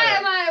 Out of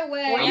my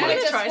way. Were you I gonna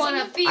just try want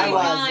to something? feed I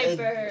was. my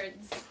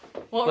birds.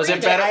 What Was were it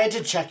you better? I had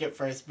to check it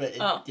first, but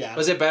Oh. yeah.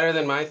 Was it better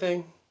than my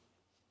thing?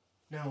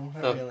 No,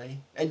 not Oh. really.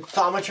 And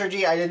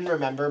thaumaturgy, I didn't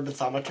remember, but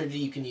thaumaturgy,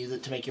 you can use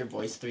it to make your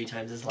voice 3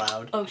 times as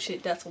loud. Oh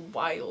shit, that's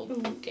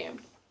wild. Damn.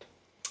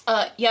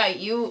 Yeah,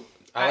 you.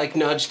 I like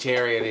nudge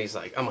Terry and he's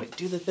like, I'm like,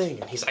 do the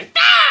thing. And he's like,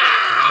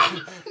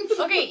 ah!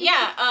 Okay,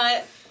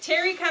 yeah.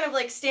 Terry kind of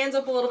like stands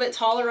up a little bit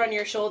taller on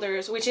your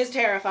shoulders, which is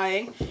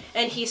terrifying,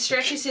 and he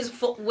stretches his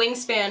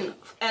wingspan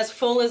as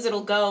full as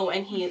it'll go,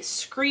 and he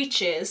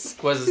screeches.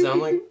 What does it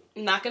sound like?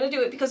 I'm not gonna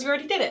do it because you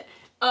already did it.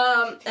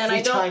 And 3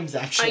 I don't. times,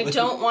 actually. I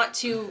don't want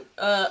to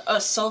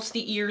assault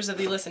the ears of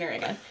the listener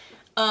again.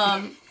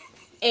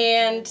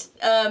 And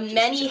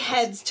many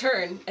heads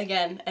turn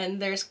again,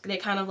 and they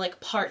kind of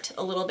like part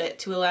a little bit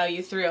to allow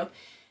you through,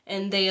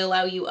 and they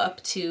allow you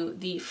up to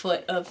the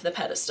foot of the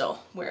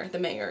pedestal where the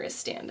mayor is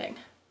standing.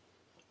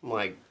 I'm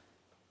like,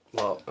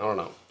 well, I don't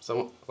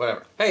know.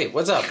 Whatever. Hey,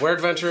 what's up? We're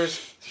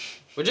adventurers.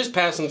 We're just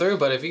passing through,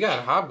 but if you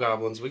got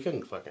hobgoblins, we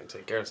can fucking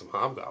take care of some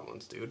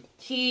hobgoblins, dude.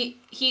 He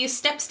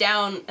steps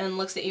down and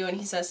looks at you, and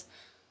he says,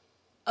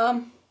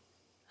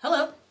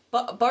 hello,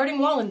 Barding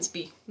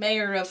Wallinsby,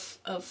 mayor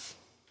of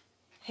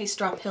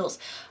Haystrop Hills.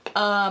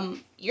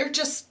 You're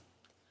just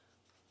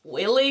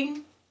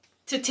willing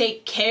to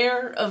take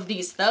care of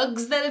these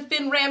thugs that have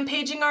been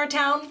rampaging our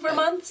town for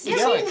months?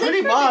 Yeah, like,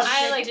 pretty much.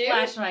 I like dude.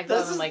 flash my glove.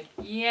 This I'm is- like,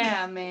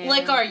 yeah, man.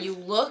 Like, are you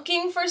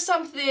looking for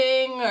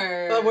something,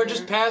 or? But we're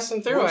just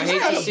passing through. We're I just hate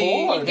to kinda see.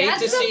 bored. Hate Got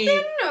to something,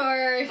 see.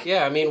 or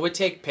Yeah, I mean, we'd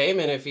take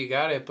payment if you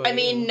got it, but I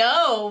mean,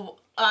 no,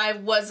 I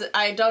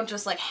don't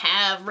just like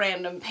have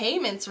random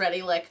payments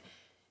ready. Like,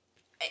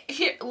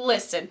 here,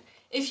 listen,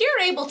 if you're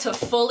able to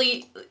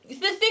fully, the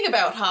thing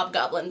about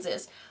hobgoblins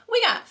is we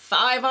got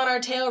 5 on our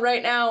tail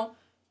right now,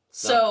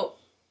 so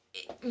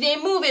they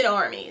move in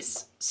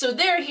armies. So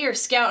they're here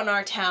scouting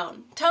our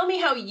town. Tell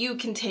me how you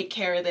can take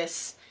care of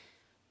this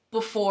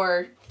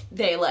before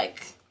they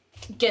like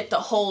get the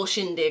whole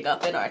shindig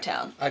up in our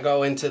town. I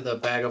go into the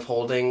bag of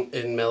holding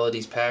in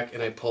Melody's pack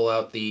and I pull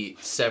out the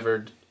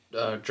severed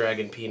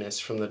dragon penis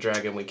from the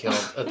dragon we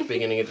killed at the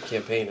beginning of the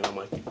campaign, and I'm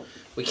like,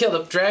 we killed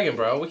a dragon,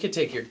 bro. We could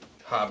take your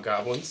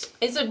hobgoblins.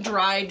 It's a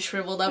dried,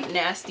 shriveled up,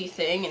 nasty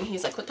thing, and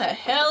he's like, what the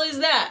hell is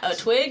that? A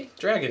twig?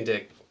 Dragon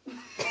dick.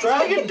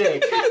 Dragon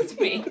dick. That's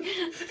me.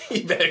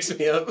 He backs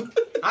me up.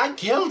 I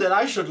killed it,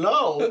 I should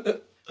know.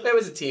 That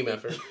was a team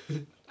effort.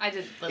 I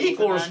did little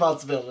Equal for that.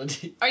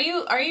 responsibility. Are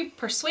you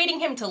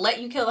persuading him to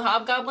let you kill the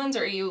hobgoblins,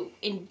 or are you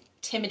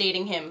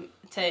intimidating him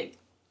to,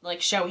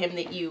 like, show him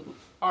that you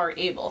are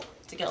able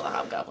to kill the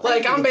hobgoblins?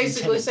 Like, I'm It's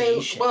basically saying,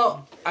 intimidation.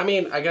 well, I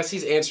mean, I guess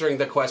he's answering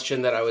the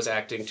question that I was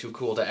acting too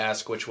cool to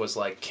ask, which was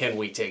like, can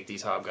we take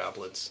these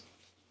hobgoblins?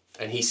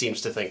 And he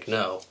seems to think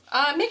no.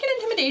 Make an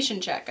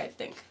intimidation check, I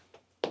think.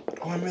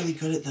 Oh, I'm really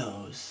good at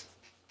those.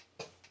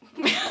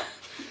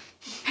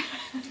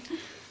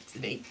 It's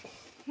an 8.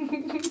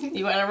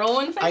 You want to roll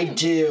one for I him?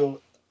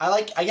 do.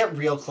 I get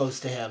real close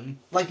to him.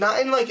 Like, not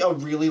in, like, a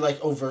really,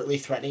 like, overtly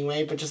threatening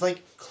way, but just,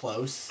 like,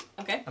 close.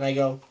 Okay. And I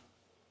go,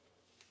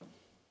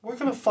 we're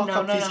gonna fuck No,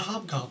 up no, these no.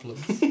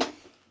 hobgoblins.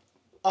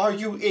 Are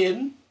you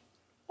in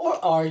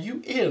or are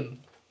you in?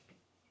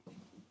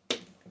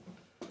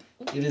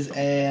 It is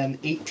an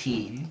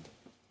 18.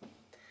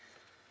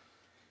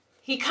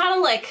 He kind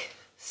of like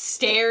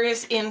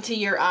stares into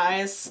your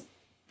eyes.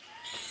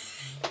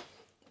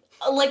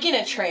 Like in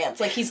a trance,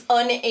 like he's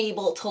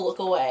unable to look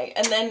away.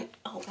 And then,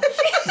 oh my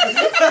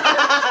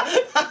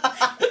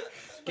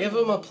Give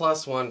him a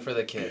 +1 for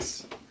the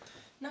kiss.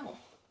 No,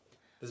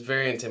 It's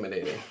very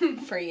intimidating.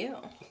 for you.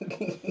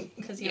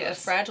 Because you have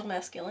fragile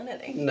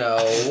masculinity.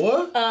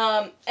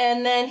 No.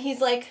 And then he's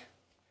like,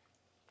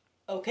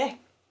 okay.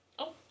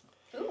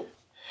 Ooh.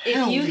 If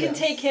Hell you can yes.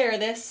 take care of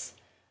this,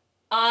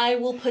 I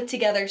will put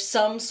together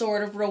some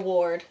sort of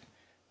reward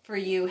for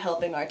you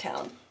helping our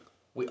town.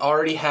 We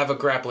already have a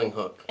grappling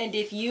hook. And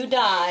if you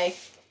die,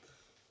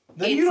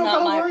 Then It's you don't not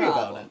gotta my worry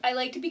problem. about it. I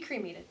like to be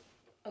cremated.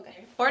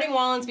 okay. Barney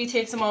Wallinsby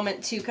takes a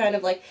moment to kind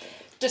of like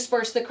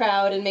disperse the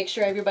crowd and make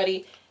sure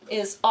everybody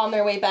is on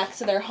their way back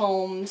to their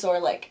homes or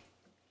like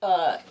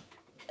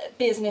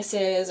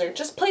businesses or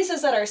just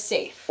places that are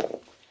safe.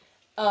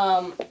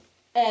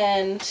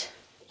 And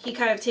he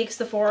kind of takes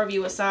the four of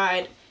you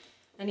aside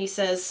and he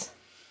says,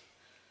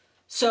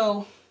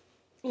 so,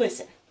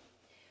 listen,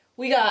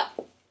 we got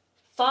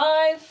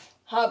 5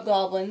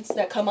 hobgoblins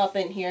that come up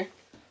in here,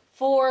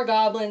 4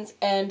 goblins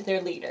and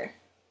their leader.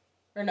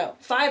 Or no,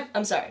 5,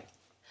 I'm sorry.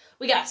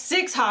 We got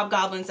 6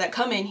 hobgoblins that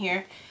come in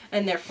here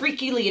and their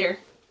freaky leader.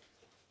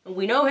 And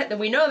we know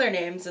their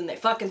names and they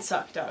fucking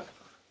suck, dog.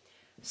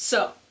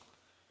 So,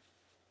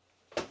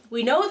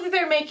 we know that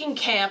they're making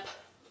camp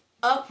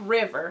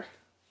upriver,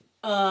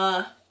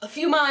 a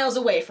few miles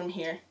away from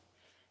here.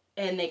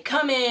 And they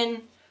come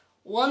in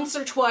once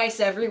or twice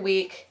every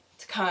week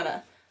to kind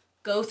of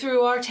go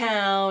through our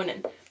town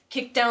and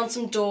kick down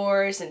some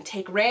doors and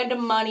take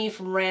random money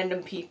from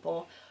random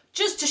people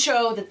just to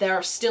show that there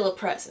are still a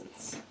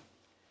presence.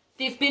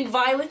 They've been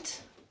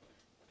violent,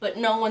 but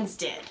no one's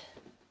dead.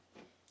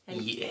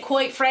 And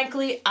quite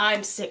frankly,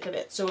 I'm sick of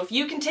it. So if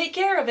you can take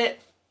care of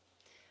it,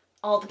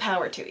 all the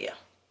power to you.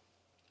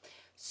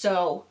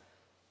 So,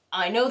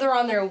 I know they're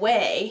on their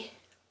way.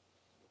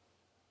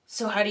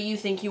 So how do you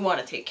think you want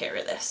to take care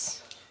of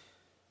this?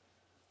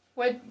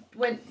 What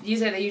you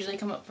say they usually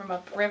come up from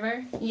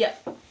upriver? Yeah.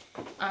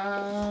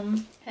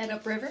 Head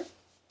upriver.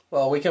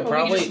 Well, we could Or we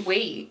probably. can just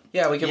wait.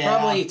 Yeah, we could Yeah.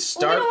 probably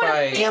start Well, we don't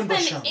by. want to Ambush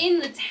fix 'em. them in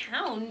the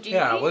town, do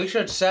Yeah, we? we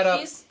should set up.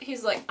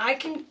 He's like, I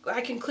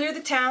can clear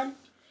the town.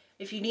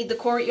 If you need the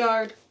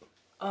courtyard,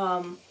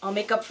 I'll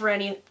make up for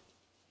any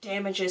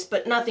damages,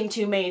 but nothing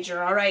too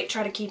major, alright?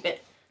 Try to keep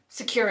it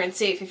secure and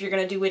safe if you're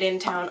gonna do it in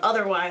town.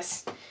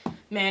 Otherwise,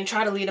 man,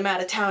 try to lead them out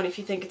of town if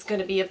you think it's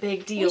gonna be a big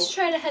We deal. should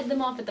try to head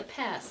them off at the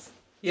pass.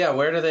 Yeah,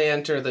 where do they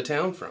enter the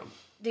town from?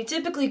 They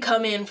typically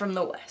come in from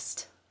the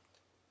west.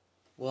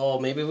 Well,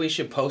 maybe we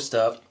should post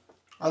up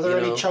Are there You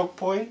any know. choke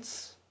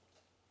points?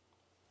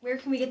 Where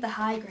can we get the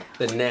high ground?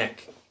 the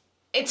neck.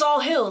 It's all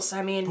hills.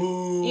 I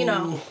mean, you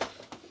know,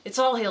 it's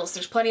all hills.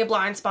 There's plenty of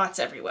blind spots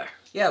everywhere.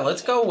 Yeah,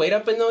 let's go wait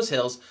up in those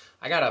hills.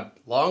 I got a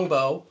long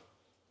bow,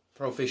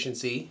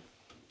 proficiency,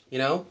 you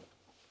know?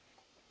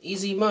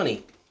 Easy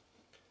money.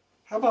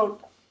 How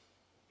about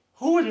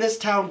who in this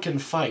town can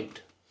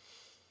fight?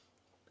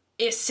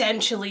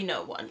 Essentially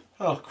no one.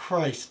 Oh,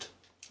 Christ.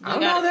 I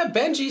don't know, that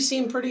Benji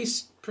seemed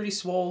pretty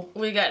swole.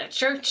 We got a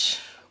church.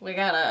 We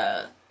got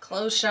a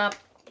clothes shop.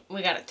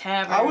 We got a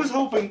tavern. I was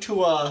hoping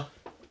to,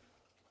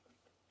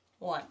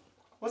 What?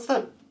 what's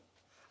that?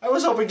 I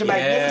was hoping to Yeah.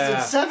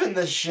 Magnificent Seven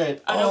this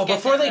shit. I don't Oh, get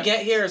before that they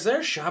get here, is there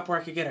a shop where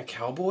I could get a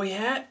cowboy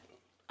hat?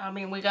 I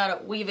mean, we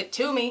gotta weave it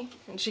to me,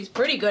 and she's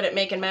pretty good at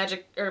making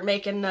magic or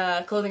making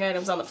clothing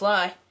items on the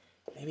fly.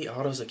 Maybe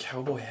Otto's a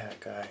cowboy hat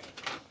guy.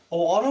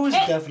 Oh, Otto is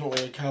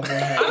definitely a cowboy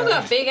hat. I've guy.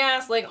 got big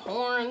ass like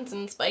horns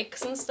and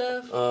spikes and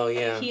stuff. Oh,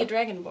 yeah. He a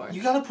dragonborn.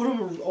 You gotta put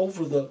him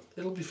over the.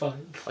 It'll be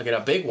fine. I'll get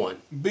a big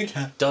one. Big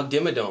hat. Doug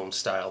Dimmadome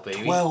style,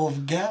 baby.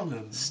 12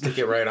 gallons. Stick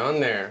it right on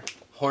there.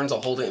 Horns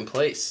will hold it in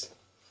place.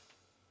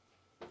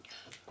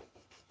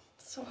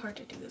 It's so hard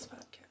to do this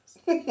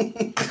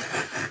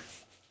podcast.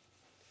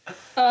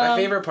 My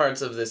favorite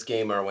parts of this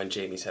game are when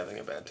Jamie's having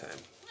a bad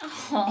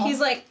time. He's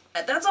like,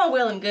 that's all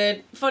well and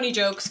good, funny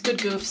jokes, good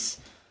goofs,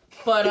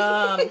 but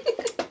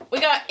we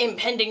got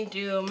impending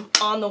doom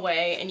on the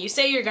way, and you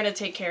say you're gonna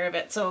take care of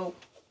it. So,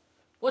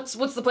 what's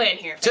the plan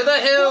here? To the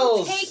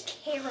hills! We'll take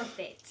care of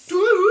it.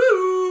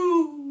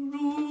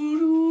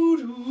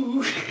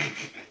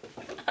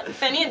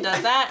 Fenian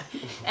does that,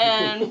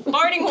 and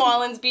Barding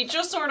Wallinsby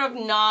just sort of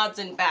nods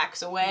and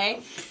backs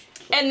away,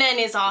 and then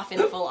is off in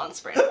full on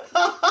sprint.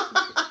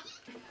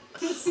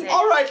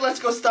 All right, let's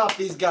go stop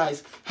these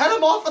guys. Head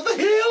them off at the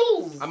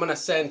hills. I'm gonna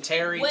send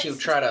Terry to Wait.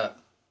 try to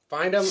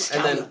find them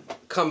Scout and then 'em.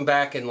 come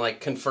back and like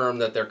confirm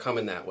that they're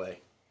coming that way.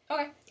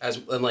 Okay.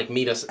 And like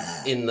meet us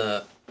in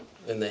the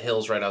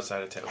hills right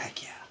outside of town.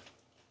 Heck yeah.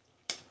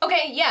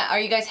 Okay, yeah, are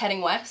you guys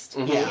heading west?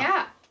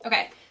 Yeah.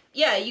 Okay.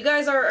 Yeah, you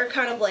guys are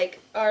kind of like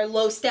are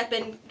low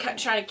stepping,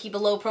 trying to keep a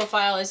low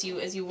profile as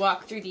you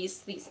walk through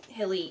these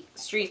hilly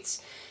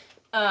streets,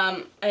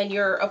 and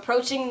you're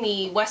approaching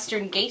the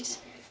western gate,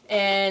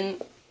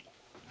 and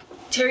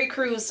Terry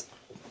Crews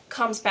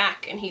comes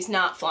back and he's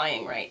not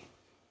flying right.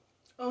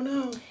 Oh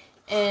no.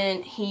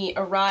 And he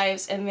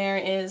arrives and there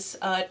is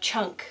a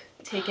chunk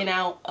taken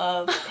out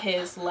of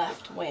his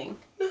left wing.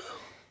 No.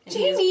 And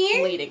he's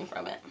bleeding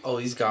from it. Oh,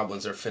 these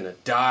goblins are finna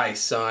die,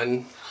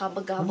 son.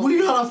 Hubba gobble. We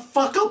gotta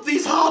fuck up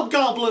these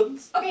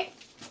hobgoblins! Okay.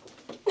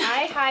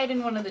 I hide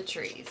in one of the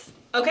trees.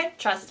 Okay.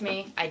 Trust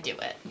me, I do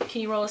it.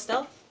 Can you roll a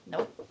stealth?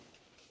 Nope.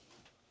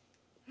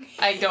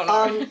 I don't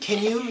know.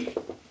 Can you...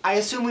 I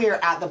assume we are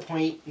at the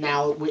point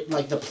now, with,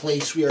 like, the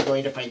place we are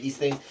going to fight these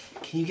things.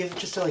 Can you give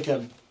just, like,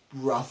 a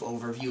rough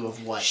overview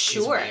of what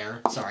is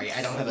where? Sorry,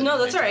 I don't have a... No,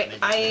 that's alright.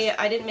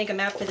 I didn't make a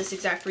map for this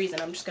exact reason.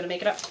 I'm just gonna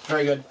make it up.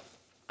 Very good.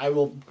 I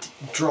will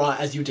draw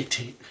as you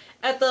dictate.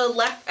 At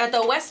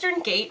the western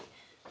gate,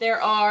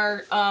 there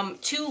are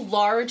 2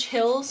 large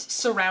hills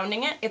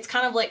surrounding it. It's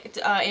kind of like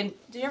did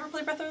you ever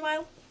play Breath of the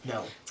Wild?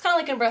 No. It's kind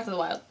of like in Breath of the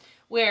Wild,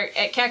 where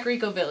at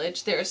Kakariko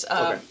Village,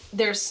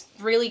 there's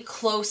really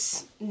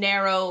close,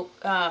 narrow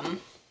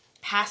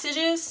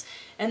passages,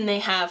 and they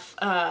have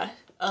a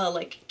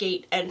like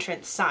gate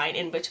entrance sign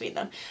in between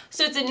them.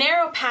 So it's a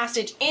narrow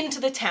passage into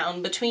the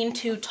town between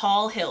 2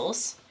 tall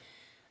hills.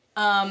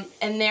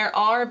 And there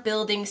are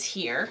buildings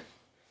here,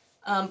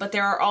 but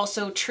there are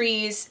also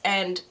trees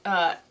and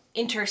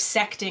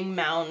intersecting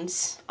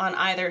mounds on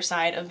either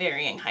side of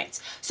varying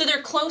heights. So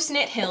they're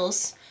close-knit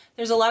hills.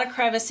 There's a lot of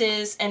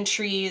crevices and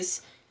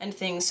trees and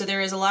things, so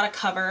there is a lot of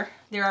cover.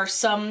 There are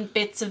some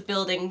bits of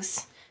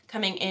buildings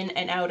coming in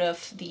and out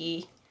of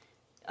the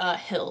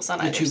hills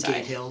on either side. 2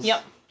 gate hills.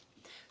 Yep.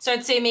 So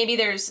I'd say maybe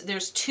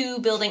there's 2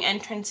 building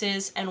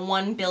entrances and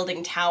 1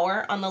 building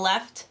tower on the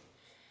left.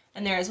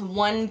 And there is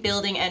 1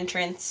 building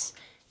entrance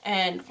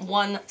and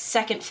 1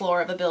 second floor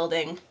of a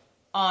building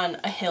on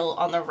a hill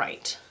on the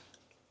right.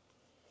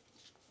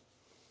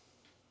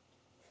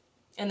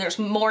 And there's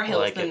more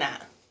hills than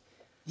that.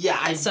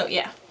 Yeah, So,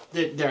 yeah.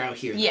 They're out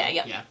here.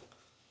 Yeah.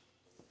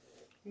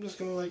 I'm just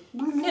gonna, like...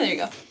 Yeah, there you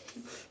go.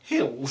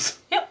 Hills.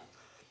 Yep.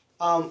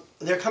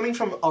 They're coming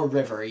from a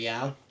river,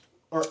 yeah?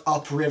 Or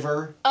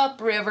upriver?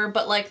 Upriver,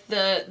 but like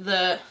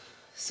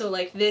so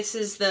like this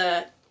is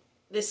the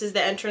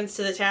entrance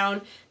to the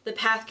town. The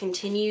path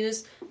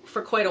continues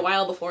for quite a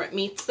while before it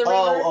meets the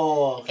river.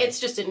 Okay. It's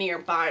just a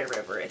nearby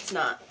river. It's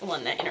not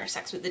one that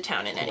intersects with the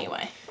town in any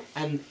way.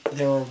 And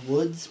there are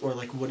woods or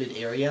like wooded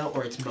area,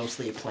 or it's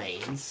mostly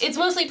plains? It's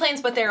mostly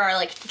plains, but there are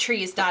like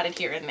trees dotted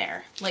here and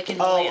there, like in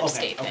the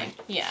landscaping. Okay.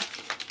 Yeah.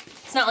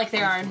 It's not like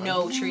there are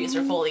no trees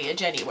or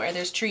foliage anywhere.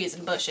 There's trees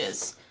and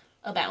bushes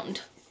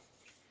abound.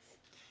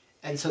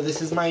 And so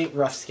this is my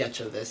rough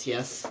sketch of this,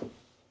 yes?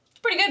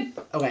 Pretty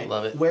good. Okay.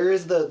 Love it. Where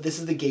is this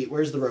is the gate,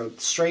 where's the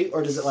road? Straight,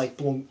 or does it like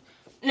boom?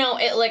 No,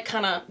 it like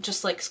kind of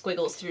just like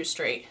squiggles through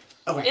straight.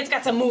 Okay. It's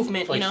got some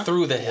movement, Like you know?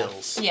 through the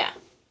hills. Yeah.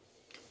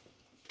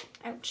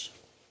 Ouch.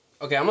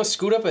 Okay, I'm gonna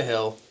scoot up a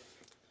hill,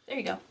 There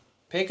you go.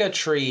 pick a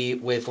tree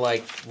with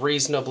like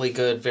reasonably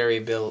good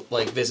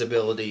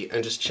visibility,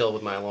 and just chill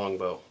with my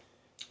longbow.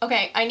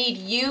 Okay, I need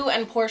you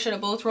and Portia to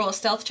both roll a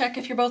stealth check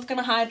if you're both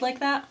gonna hide like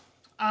that.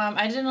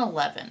 I did an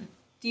 11.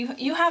 Do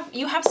you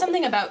have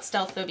something about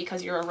stealth though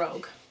because you're a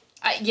rogue?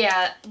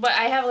 Yeah, but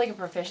I have like a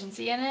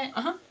proficiency in it.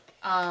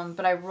 Uh-huh.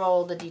 But I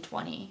rolled a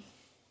d20.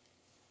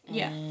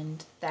 Yeah.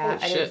 And Oh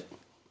that shit!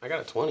 I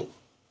got a 20.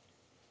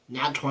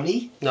 Nat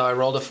 20? No, I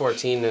rolled a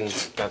 14 and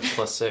got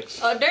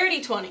 +6. A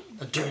dirty 20.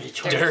 A dirty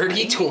 20.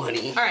 Dirty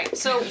 20. All right,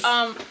 so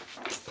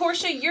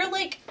Portia, you're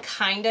like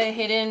kind of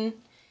hidden.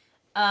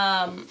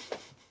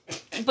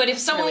 But if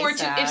someone really were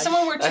sad. to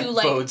That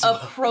like bodes well.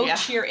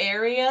 approach your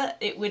area,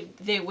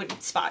 they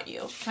would spot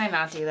you. Can I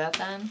not do that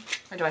then?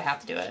 Or do I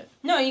have to do it?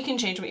 No, you can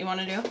change what you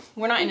want to do.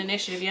 We're not in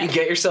initiative You yet.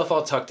 get yourself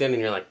all tucked in,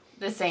 and you're like,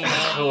 The same.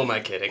 "Who am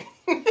I kidding?"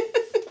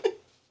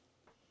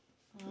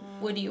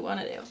 What do you want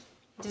to do?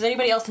 Does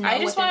anybody else know? I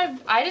just what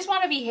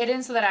want to be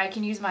hidden so that I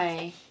can use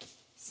my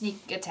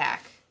sneak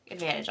attack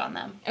advantage on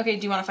them. Okay,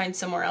 do you want to find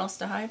somewhere else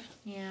to hide?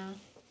 Yeah.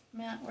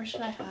 Matt, where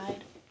should I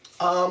hide?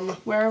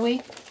 Where are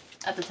we?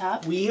 At the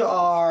top? We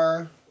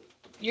are...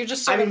 You're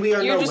just I sort mean, of, we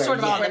are you're just nowhere sort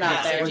of yet. on the We're not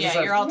passage. there. We're Yeah, just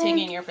sort you're of- all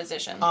taking your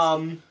positions.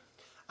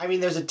 I mean,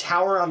 there's a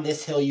tower on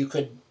this hill you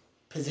could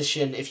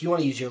position, if you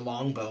want to use your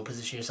longbow,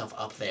 position yourself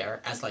up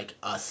there as, like,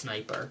 a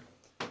sniper.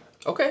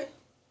 Okay.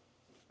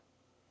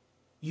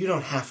 You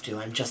don't have to,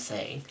 I'm just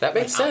saying. That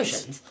makes Like,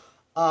 sense.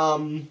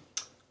 Options.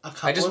 A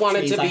couple I just of want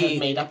it trees to I be- have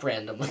made up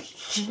randomly.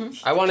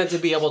 I wanted to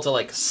be able to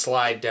like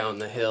slide down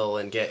the hill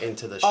and get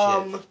into the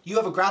ship. You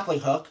have a grappling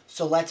hook,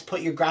 so let's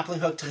put your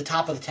grappling hook to the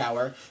top of the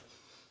tower,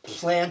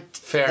 plant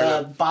Fair the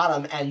enough.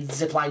 bottom, and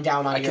zip line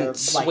down on I your... can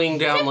swing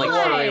down like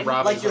Zipline! Furry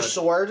Robin Like your Hood.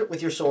 sword,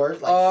 with your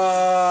sword.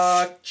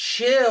 Like,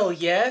 Chill,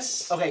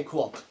 yes. okay,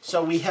 cool.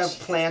 So we have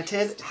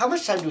planted... How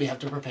much time do we have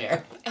to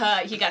prepare?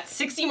 You got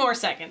 60 more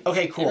seconds.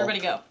 Okay, cool. Everybody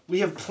go. We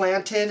have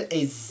planted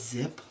a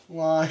zip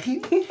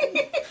line.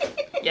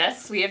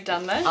 Yes, we have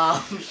done that.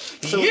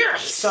 So,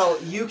 Yes! So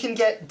you can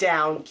get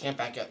down... Can't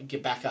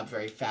get back up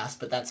very fast,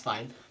 but that's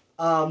fine.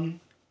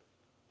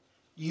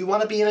 You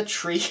want to be in a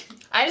tree?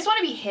 I just want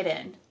to be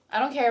hidden. I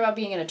don't care about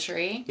being in a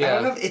tree. I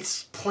don't know if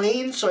it's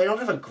plain, so I don't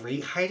have a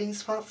great hiding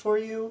spot for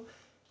you.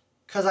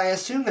 Because I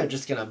assume they're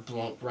just going to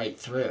blow right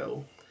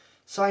through.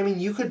 So, I mean,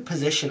 you could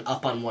position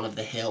up on one of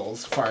the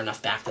hills far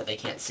enough back that they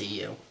can't see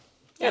you.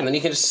 Yeah, and then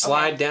you can just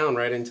slide down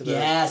right into the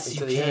Yes,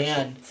 into you the can.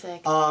 action.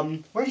 Sick.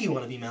 Where do you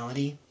want to be,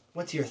 Melody?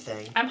 What's your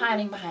thing? I'm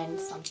hiding behind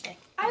something.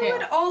 I Okay,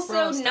 would also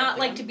roll not stealth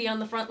like again. to be on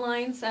the front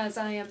lines as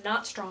I am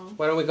not strong.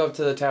 Why don't we go up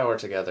to the tower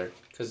together?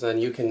 Because then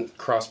you can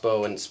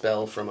crossbow and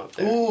spell from up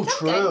there. Ooh,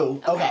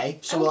 true. Okay,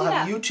 so I will we'll do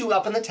have that. you two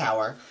up in the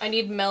tower. I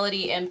need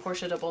Melody and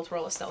Portia to both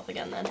roll a stealth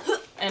again then.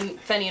 And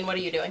Fenian, what are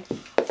you doing?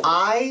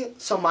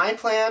 So my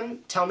plan,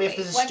 tell me if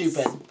this is what's-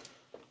 stupid.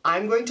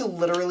 I'm going to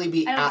literally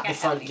be I don't at think the I have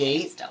front anything in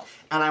gate,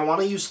 stealth. and I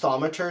want to use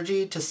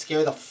thaumaturgy to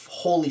scare the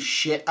holy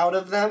shit out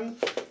of them.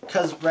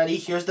 Because, ready,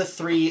 here's the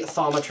 3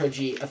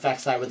 thaumaturgy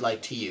effects I would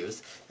like to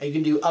use. And you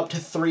can do up to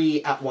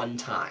 3 at one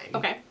time.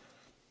 Okay.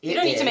 You It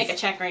don't need to is- make a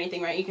check or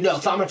anything, right? You can No,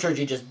 just do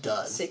thaumaturgy just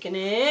does.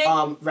 sickening.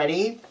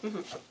 Ready?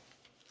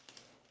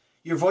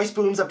 Your voice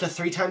booms up to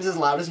 3 times as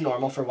loud as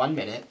normal for 1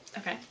 minute.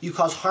 Okay. You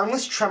cause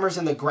harmless tremors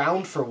in the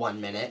ground for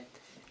 1 minute.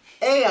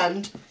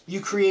 And you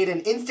create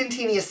an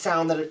instantaneous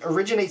sound that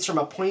originates from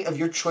a point of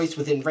your choice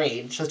within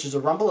range, such as a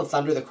rumble of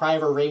thunder, the cry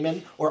of a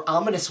raven, or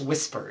ominous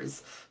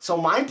whispers. So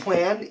my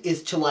plan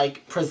is to,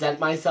 present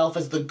myself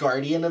as the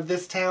guardian of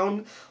this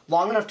town,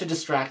 long enough to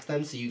distract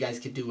them so you guys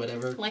could do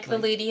whatever. Like the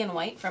lady in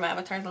white from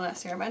Avatar The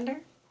Last Airbender?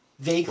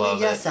 Vaguely, Love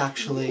yes, it.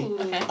 actually.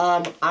 Okay.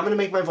 I'm gonna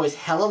make my voice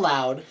hella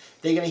loud.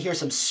 They're gonna hear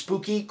some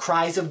spooky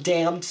cries of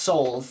damned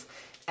souls,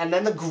 and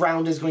then the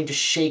ground is going to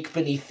shake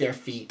beneath their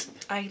feet.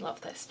 I love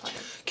this plan.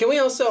 Can we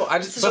also? I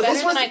just. This is better this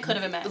than was I could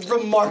have imagined.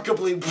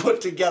 Remarkably put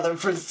together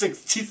for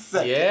 60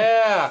 seconds.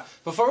 Yeah.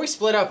 Before we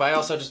split up, I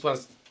also just want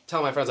to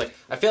tell my friends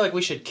I feel like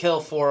we should kill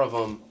 4 of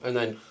them and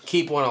then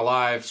keep one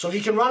alive. So he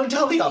can run and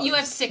tell the others. You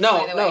have 6, No, by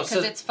the way, no, because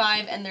so- it's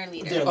 5 and their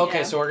leader. They're- Okay,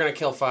 Yeah. so we're gonna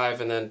kill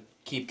 5 and then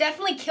keep.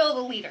 Definitely kill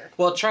the leader.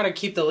 Well, try to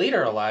keep the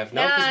leader alive.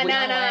 No, because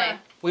Nah.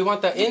 we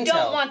want the We intel.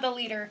 don't want the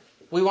leader.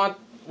 We want.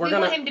 We're We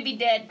gonna. want him to be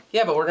dead.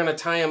 Yeah, but we're gonna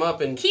tie him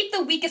up and. Keep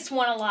the weakest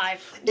one alive.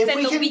 If Send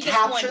we the can weakest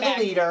capture one the back.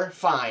 leader,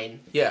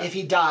 fine. Yeah. If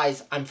he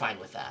dies, I'm fine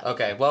with that.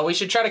 Okay, well, we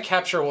should try to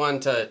capture one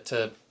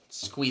to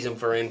squeeze him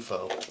for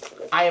info.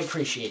 I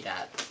appreciate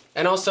that.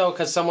 And also,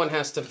 because someone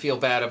has to feel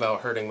bad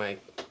about hurting my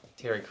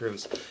Terry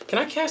Crews. Can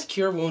I cast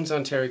Cure Wounds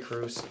on Terry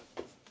Crews?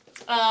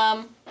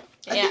 I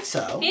Yeah. think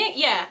so.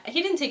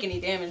 He didn't take any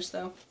damage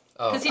though.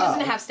 Oh. Because he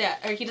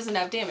doesn't he doesn't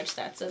have damage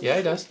stats. So Yeah,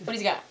 he does. What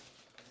he's got?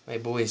 My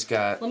boy's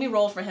got... Let me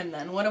roll for him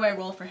then. What do I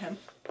roll for him?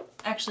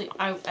 Actually,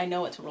 I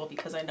know what to roll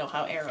because I know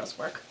how arrows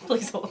work.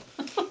 Please hold.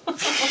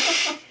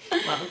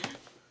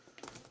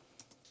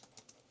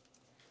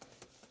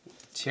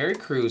 Terry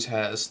Crews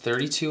has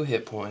 32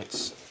 hit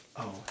points.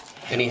 Oh.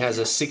 And he has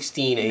a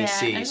 16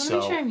 AC, I just want to so...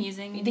 make sure I'm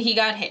using. He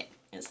got hit,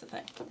 is the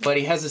thing. But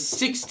he has a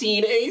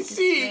 16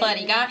 AC! But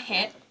he got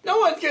hit. No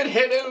one can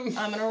hit him!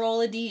 I'm gonna roll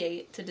a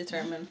d8 to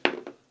determine.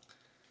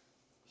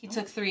 He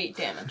took 3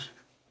 damage.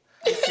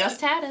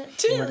 Just had it.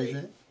 What is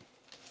it?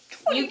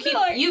 You keep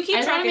I just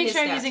track want to of make his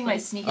sure I'm stats, using my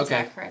please. sneak Okay.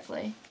 attack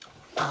correctly.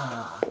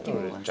 Give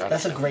me one second.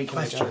 That's a great Can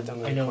I jot question. it down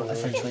in I the know corner?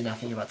 essentially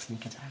nothing about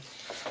sneak attack.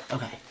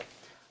 Okay.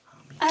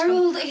 I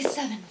rolled a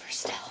 7 for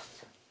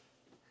stealth.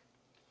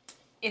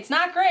 It's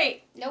not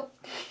great. Nope.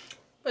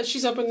 But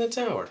she's up in the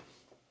tower.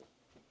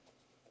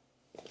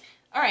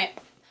 All right.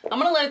 I'm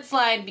gonna let it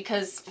slide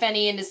because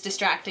Fenian is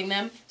distracting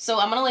them. So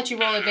I'm gonna let you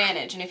roll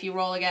advantage, and if you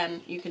roll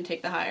again, you can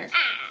take the higher.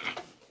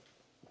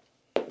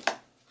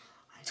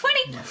 20.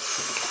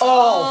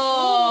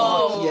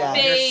 Oh, yeah.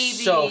 baby.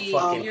 You're so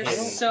fucking You're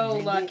hidden. so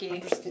lucky.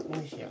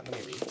 Here,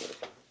 let me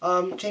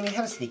read. Jamie,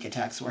 how does sneak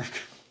attacks work?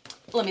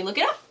 Let me look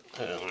it up.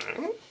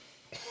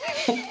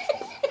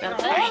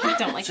 That's I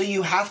don't like So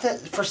you have to,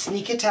 for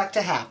sneak attack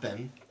to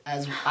happen,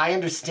 as I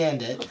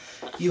understand it,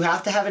 you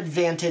have to have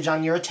advantage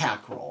on your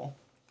attack roll.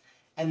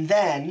 And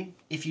then,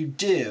 if you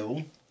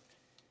do,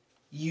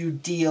 you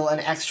deal an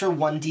extra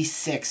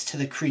 1d6 to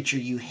the creature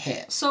you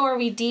hit. So are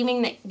we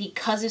deeming that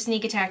because of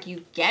sneak attack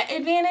you get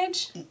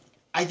advantage?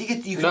 I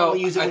think you can No,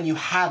 only use it I- when you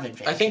have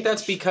advantage. I think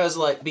that's because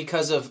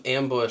of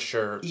ambush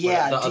or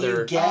Yeah, the do other...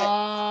 you get...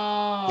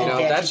 Oh. You know,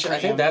 advantage that's. for I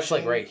think that's like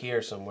ambushing? right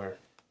here somewhere.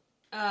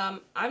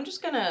 I'm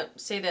just gonna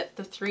say that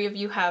the 3 of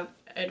you have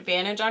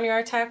advantage on your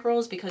attack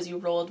rolls because you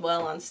rolled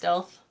well on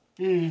stealth.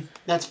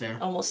 That's fair.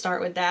 And we'll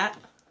start with that.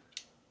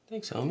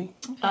 Thanks, homie.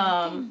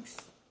 Thanks.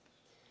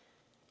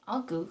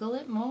 I'll Google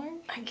it more.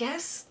 I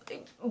guess.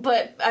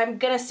 But I'm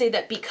gonna say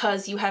that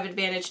because you have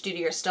advantage due to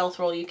your stealth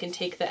roll, you can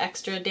take the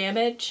extra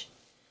damage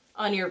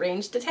on your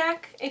ranged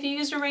attack if you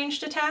used a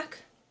ranged attack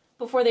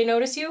before they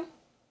notice you.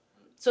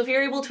 So if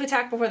you're able to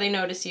attack before they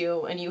notice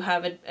you and you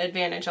have an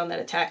advantage on that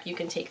attack, you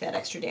can take that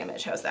extra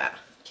damage. How's that?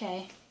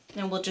 Okay.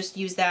 And we'll just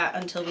use that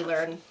until we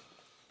learn.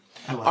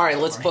 I love All right,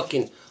 that let's story.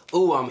 fucking...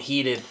 Ooh, I'm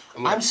heated.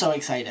 I'm gonna I'm so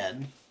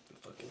excited.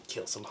 fucking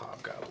kill some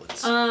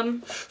hobgoblins.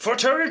 For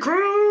Terry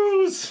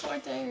Crews! Poor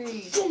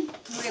Terry.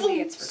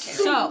 Really, it's for Terry.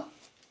 So,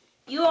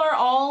 you are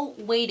all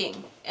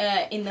waiting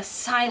in the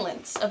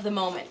silence of the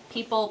moment.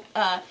 People,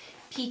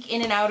 peek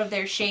in and out of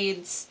their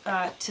shades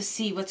to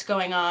see what's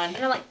going on.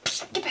 And I'm like,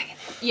 get back in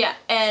there. Yeah,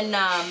 and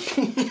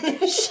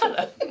shut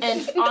up.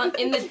 And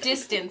in the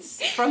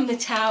distance from the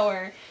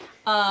tower,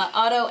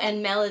 Otto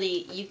and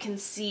Melody, you can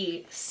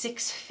see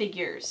 6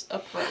 figures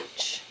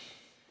approach.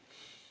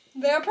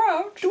 They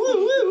approach.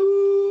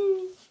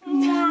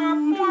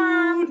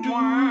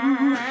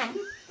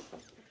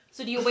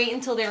 So do you wait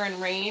until they're in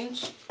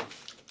range?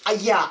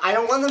 Yeah, I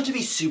don't want them to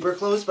be super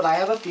close, but I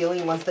have a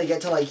feeling once they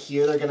get to, like,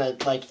 here, they're gonna,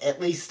 like,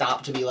 at least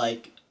stop to be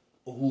like,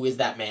 who is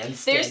that man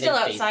standing They're still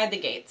face- outside the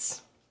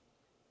gates.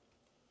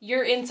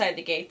 You're inside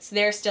the gates.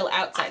 They're still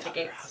outside the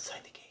They're gates.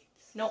 outside the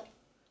gates. Nope.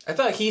 I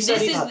thought he said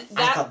This he... is-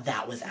 I thought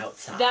that was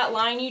outside. That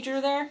line you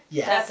drew there?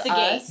 Yes. That's the That's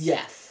gate. us?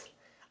 Yes.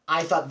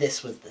 I thought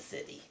this was the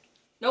city.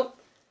 Nope.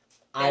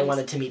 I Them's-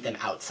 wanted to meet them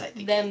outside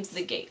the Them's gates.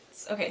 the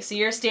gates. Okay, so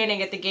you're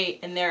standing at the gate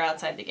and they're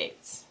outside the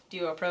gates. Do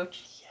you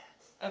approach? Yes.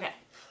 Okay.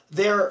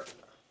 They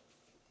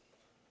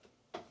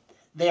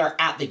are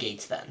at the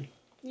gates then.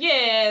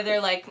 Yeah,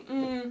 they're like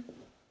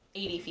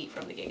 80 feet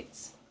from the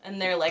gates. And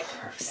they're like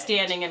Perfect.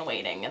 standing and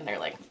waiting and they're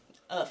like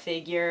a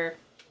figure.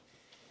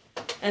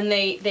 And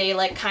they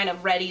like kind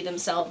of ready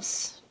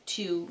themselves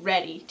to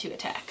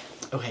attack.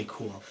 Okay,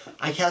 cool.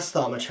 I cast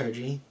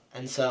Thaumaturgy,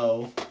 and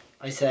so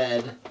I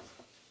said,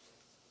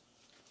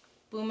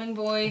 Booming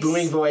voice.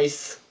 booming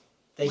voice.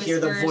 They hear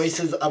the Whispers.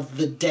 voices of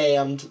the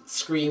damned,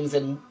 screams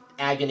in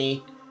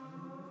agony.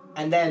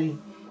 And then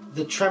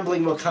the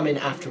trembling will come in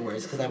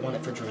afterwards, because I want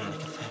it for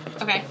dramatic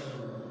effect. Okay.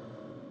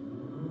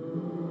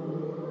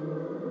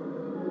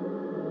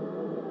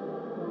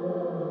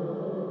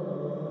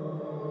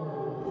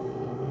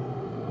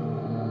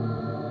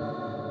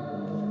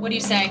 What do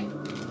you say?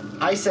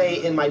 I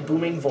say in my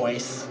booming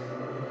voice,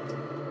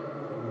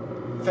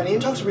 Fenian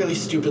talks really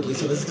stupidly,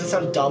 so this is gonna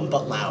sound dumb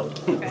but loud.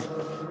 Okay.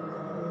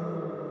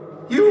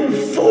 You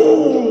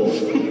fool!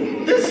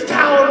 This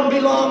town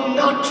belongs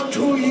not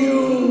to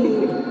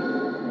you!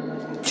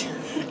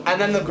 And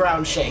then the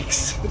ground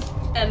shakes.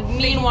 And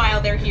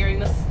meanwhile, they're hearing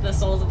the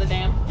souls of the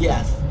damned.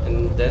 Yes.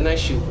 And then I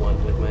shoot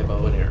one with my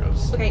bow and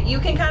arrows. Okay, you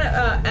can kind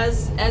of,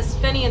 as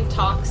Fenian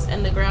talks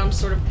and the ground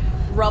sort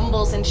of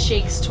rumbles and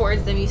shakes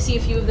towards them, you see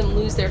a few of them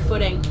lose their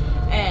footing,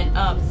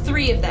 and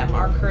 3 of them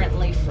are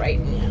currently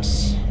frightened.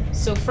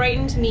 So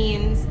frightened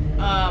means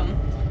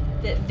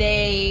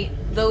that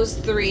those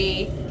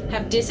 3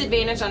 have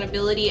disadvantage on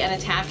ability and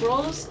attack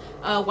rolls,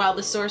 while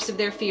the source of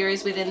their fear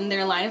is within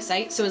their line of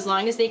sight. So as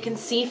long as they can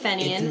see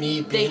Fenian, It's me,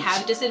 they bitch.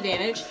 have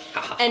disadvantage,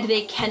 and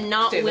they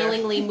cannot Stay there.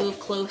 willingly move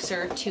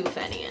closer to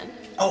Fenian.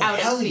 Oh, Out of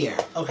hell fear.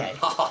 yeah. Okay.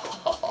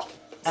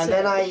 And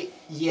then I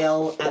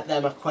yell at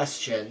them a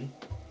question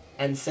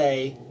and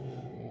say,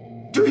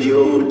 do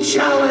you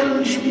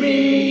challenge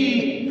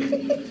me?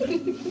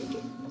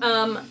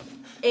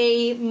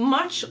 A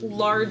much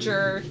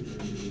larger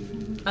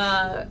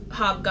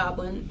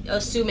hobgoblin,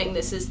 assuming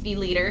this is the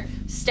leader,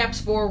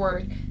 steps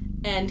forward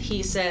and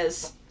he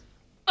says,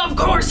 "Of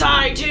course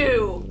I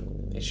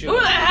do! I shoot Who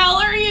the him. hell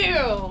are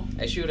you?"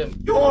 I shoot him.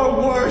 Your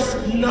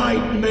worst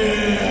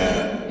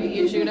nightmare.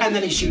 You shoot him? And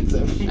then he shoots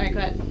him. Alright, go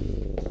ahead.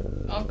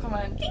 Oh, come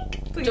on.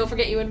 Don't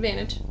forget you have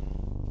advantage.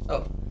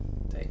 Oh,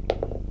 dang.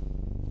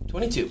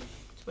 22.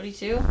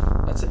 22?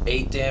 That's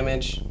 8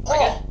 damage.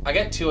 Oh. I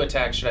got 2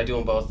 attacks. Should I do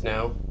them both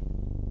now?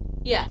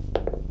 Yeah,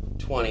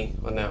 20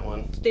 on that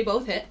one. they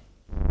both hit.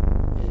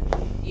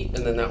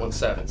 And then that one's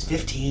 7.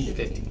 15.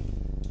 15.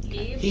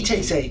 He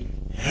takes a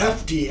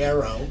hefty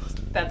arrow.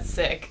 That's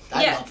sick.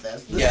 I Yeah. love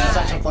this. This Yeah. is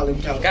such a fun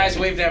encounter. Guys,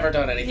 we've never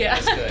done anything Yeah.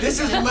 this good. This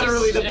is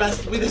literally the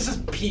best. This is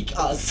peak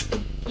us.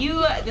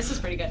 This is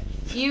pretty good.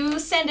 You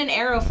send an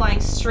arrow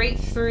flying straight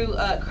through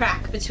a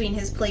crack between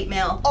his plate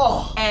mail.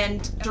 Oh.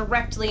 And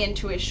directly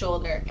into his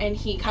shoulder, and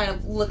he kind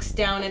of looks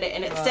down at it,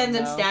 and it sends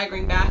him no.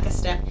 staggering back a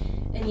step,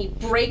 and he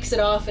breaks it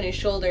off in his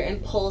shoulder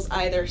and pulls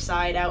either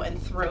side out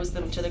and throws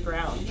them to the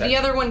ground. The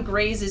other one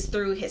grazes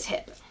through his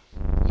hip,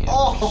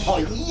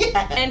 Oh,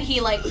 yeah. and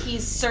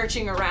he's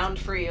searching around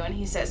for you, and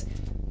he says,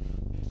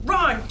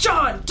 "Ron,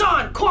 John,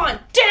 Don, Quan,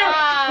 Derek!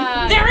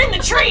 Ah. They're in the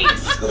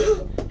trees!"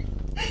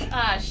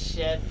 Ah,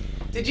 shit.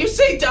 Did you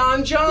say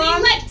Don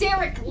John? Let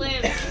Derek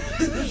live.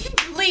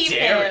 Leave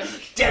Derek. him.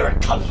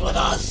 Derek comes with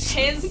us.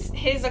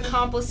 His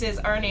accomplices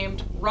are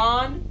named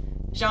Ron,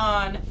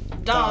 John,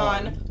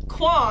 Don,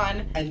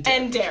 Quan, And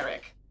and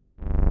Derek.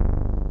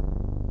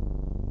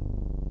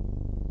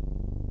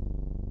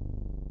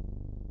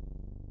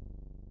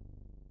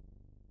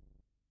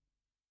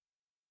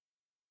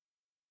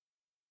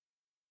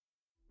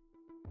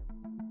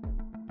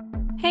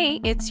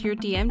 Hey, it's your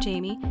DM,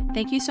 Jamie.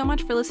 Thank you so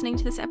much for listening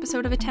to this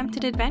episode of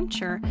Attempted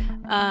Adventure.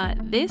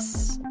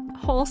 This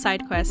whole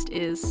side quest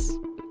is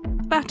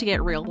about to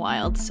get real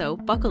wild, so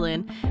buckle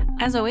in.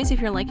 As always, if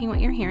you're liking what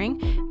you're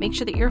hearing, make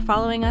sure that you're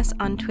following us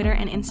on Twitter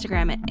and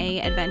Instagram at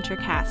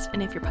 @AdventureCast.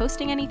 And if you're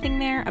posting anything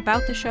there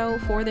about the show,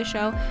 for the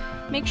show,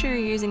 make sure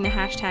you're using the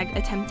hashtag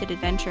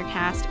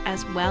AttemptedAdventureCast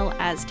as well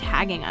as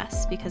tagging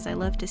us, because I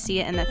love to see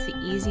it, and that's the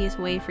easiest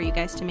way for you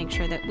guys to make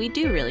sure that we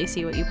do really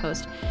see what you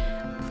post.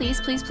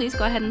 please, please, please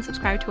go ahead and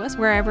subscribe to us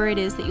wherever it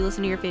is that you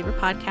listen to your favorite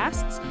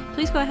podcasts.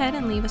 Please go ahead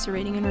and leave us a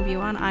rating and review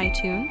on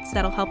iTunes.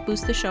 That'll help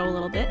boost the show a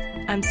little bit.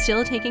 I'm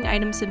still taking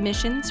item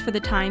submissions for the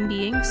time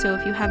being, so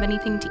if you have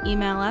anything to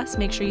email us,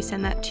 make sure you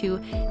send that to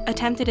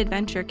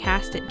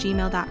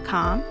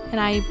attemptedadventurecast@gmail.com. And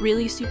I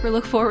really super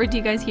look forward to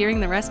you guys hearing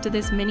the rest of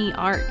this mini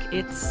arc.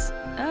 It's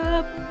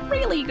a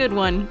really good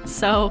one.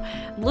 So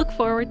look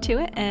forward to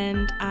it,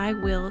 and I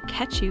will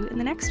catch you in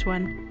the next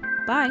one.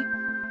 Bye.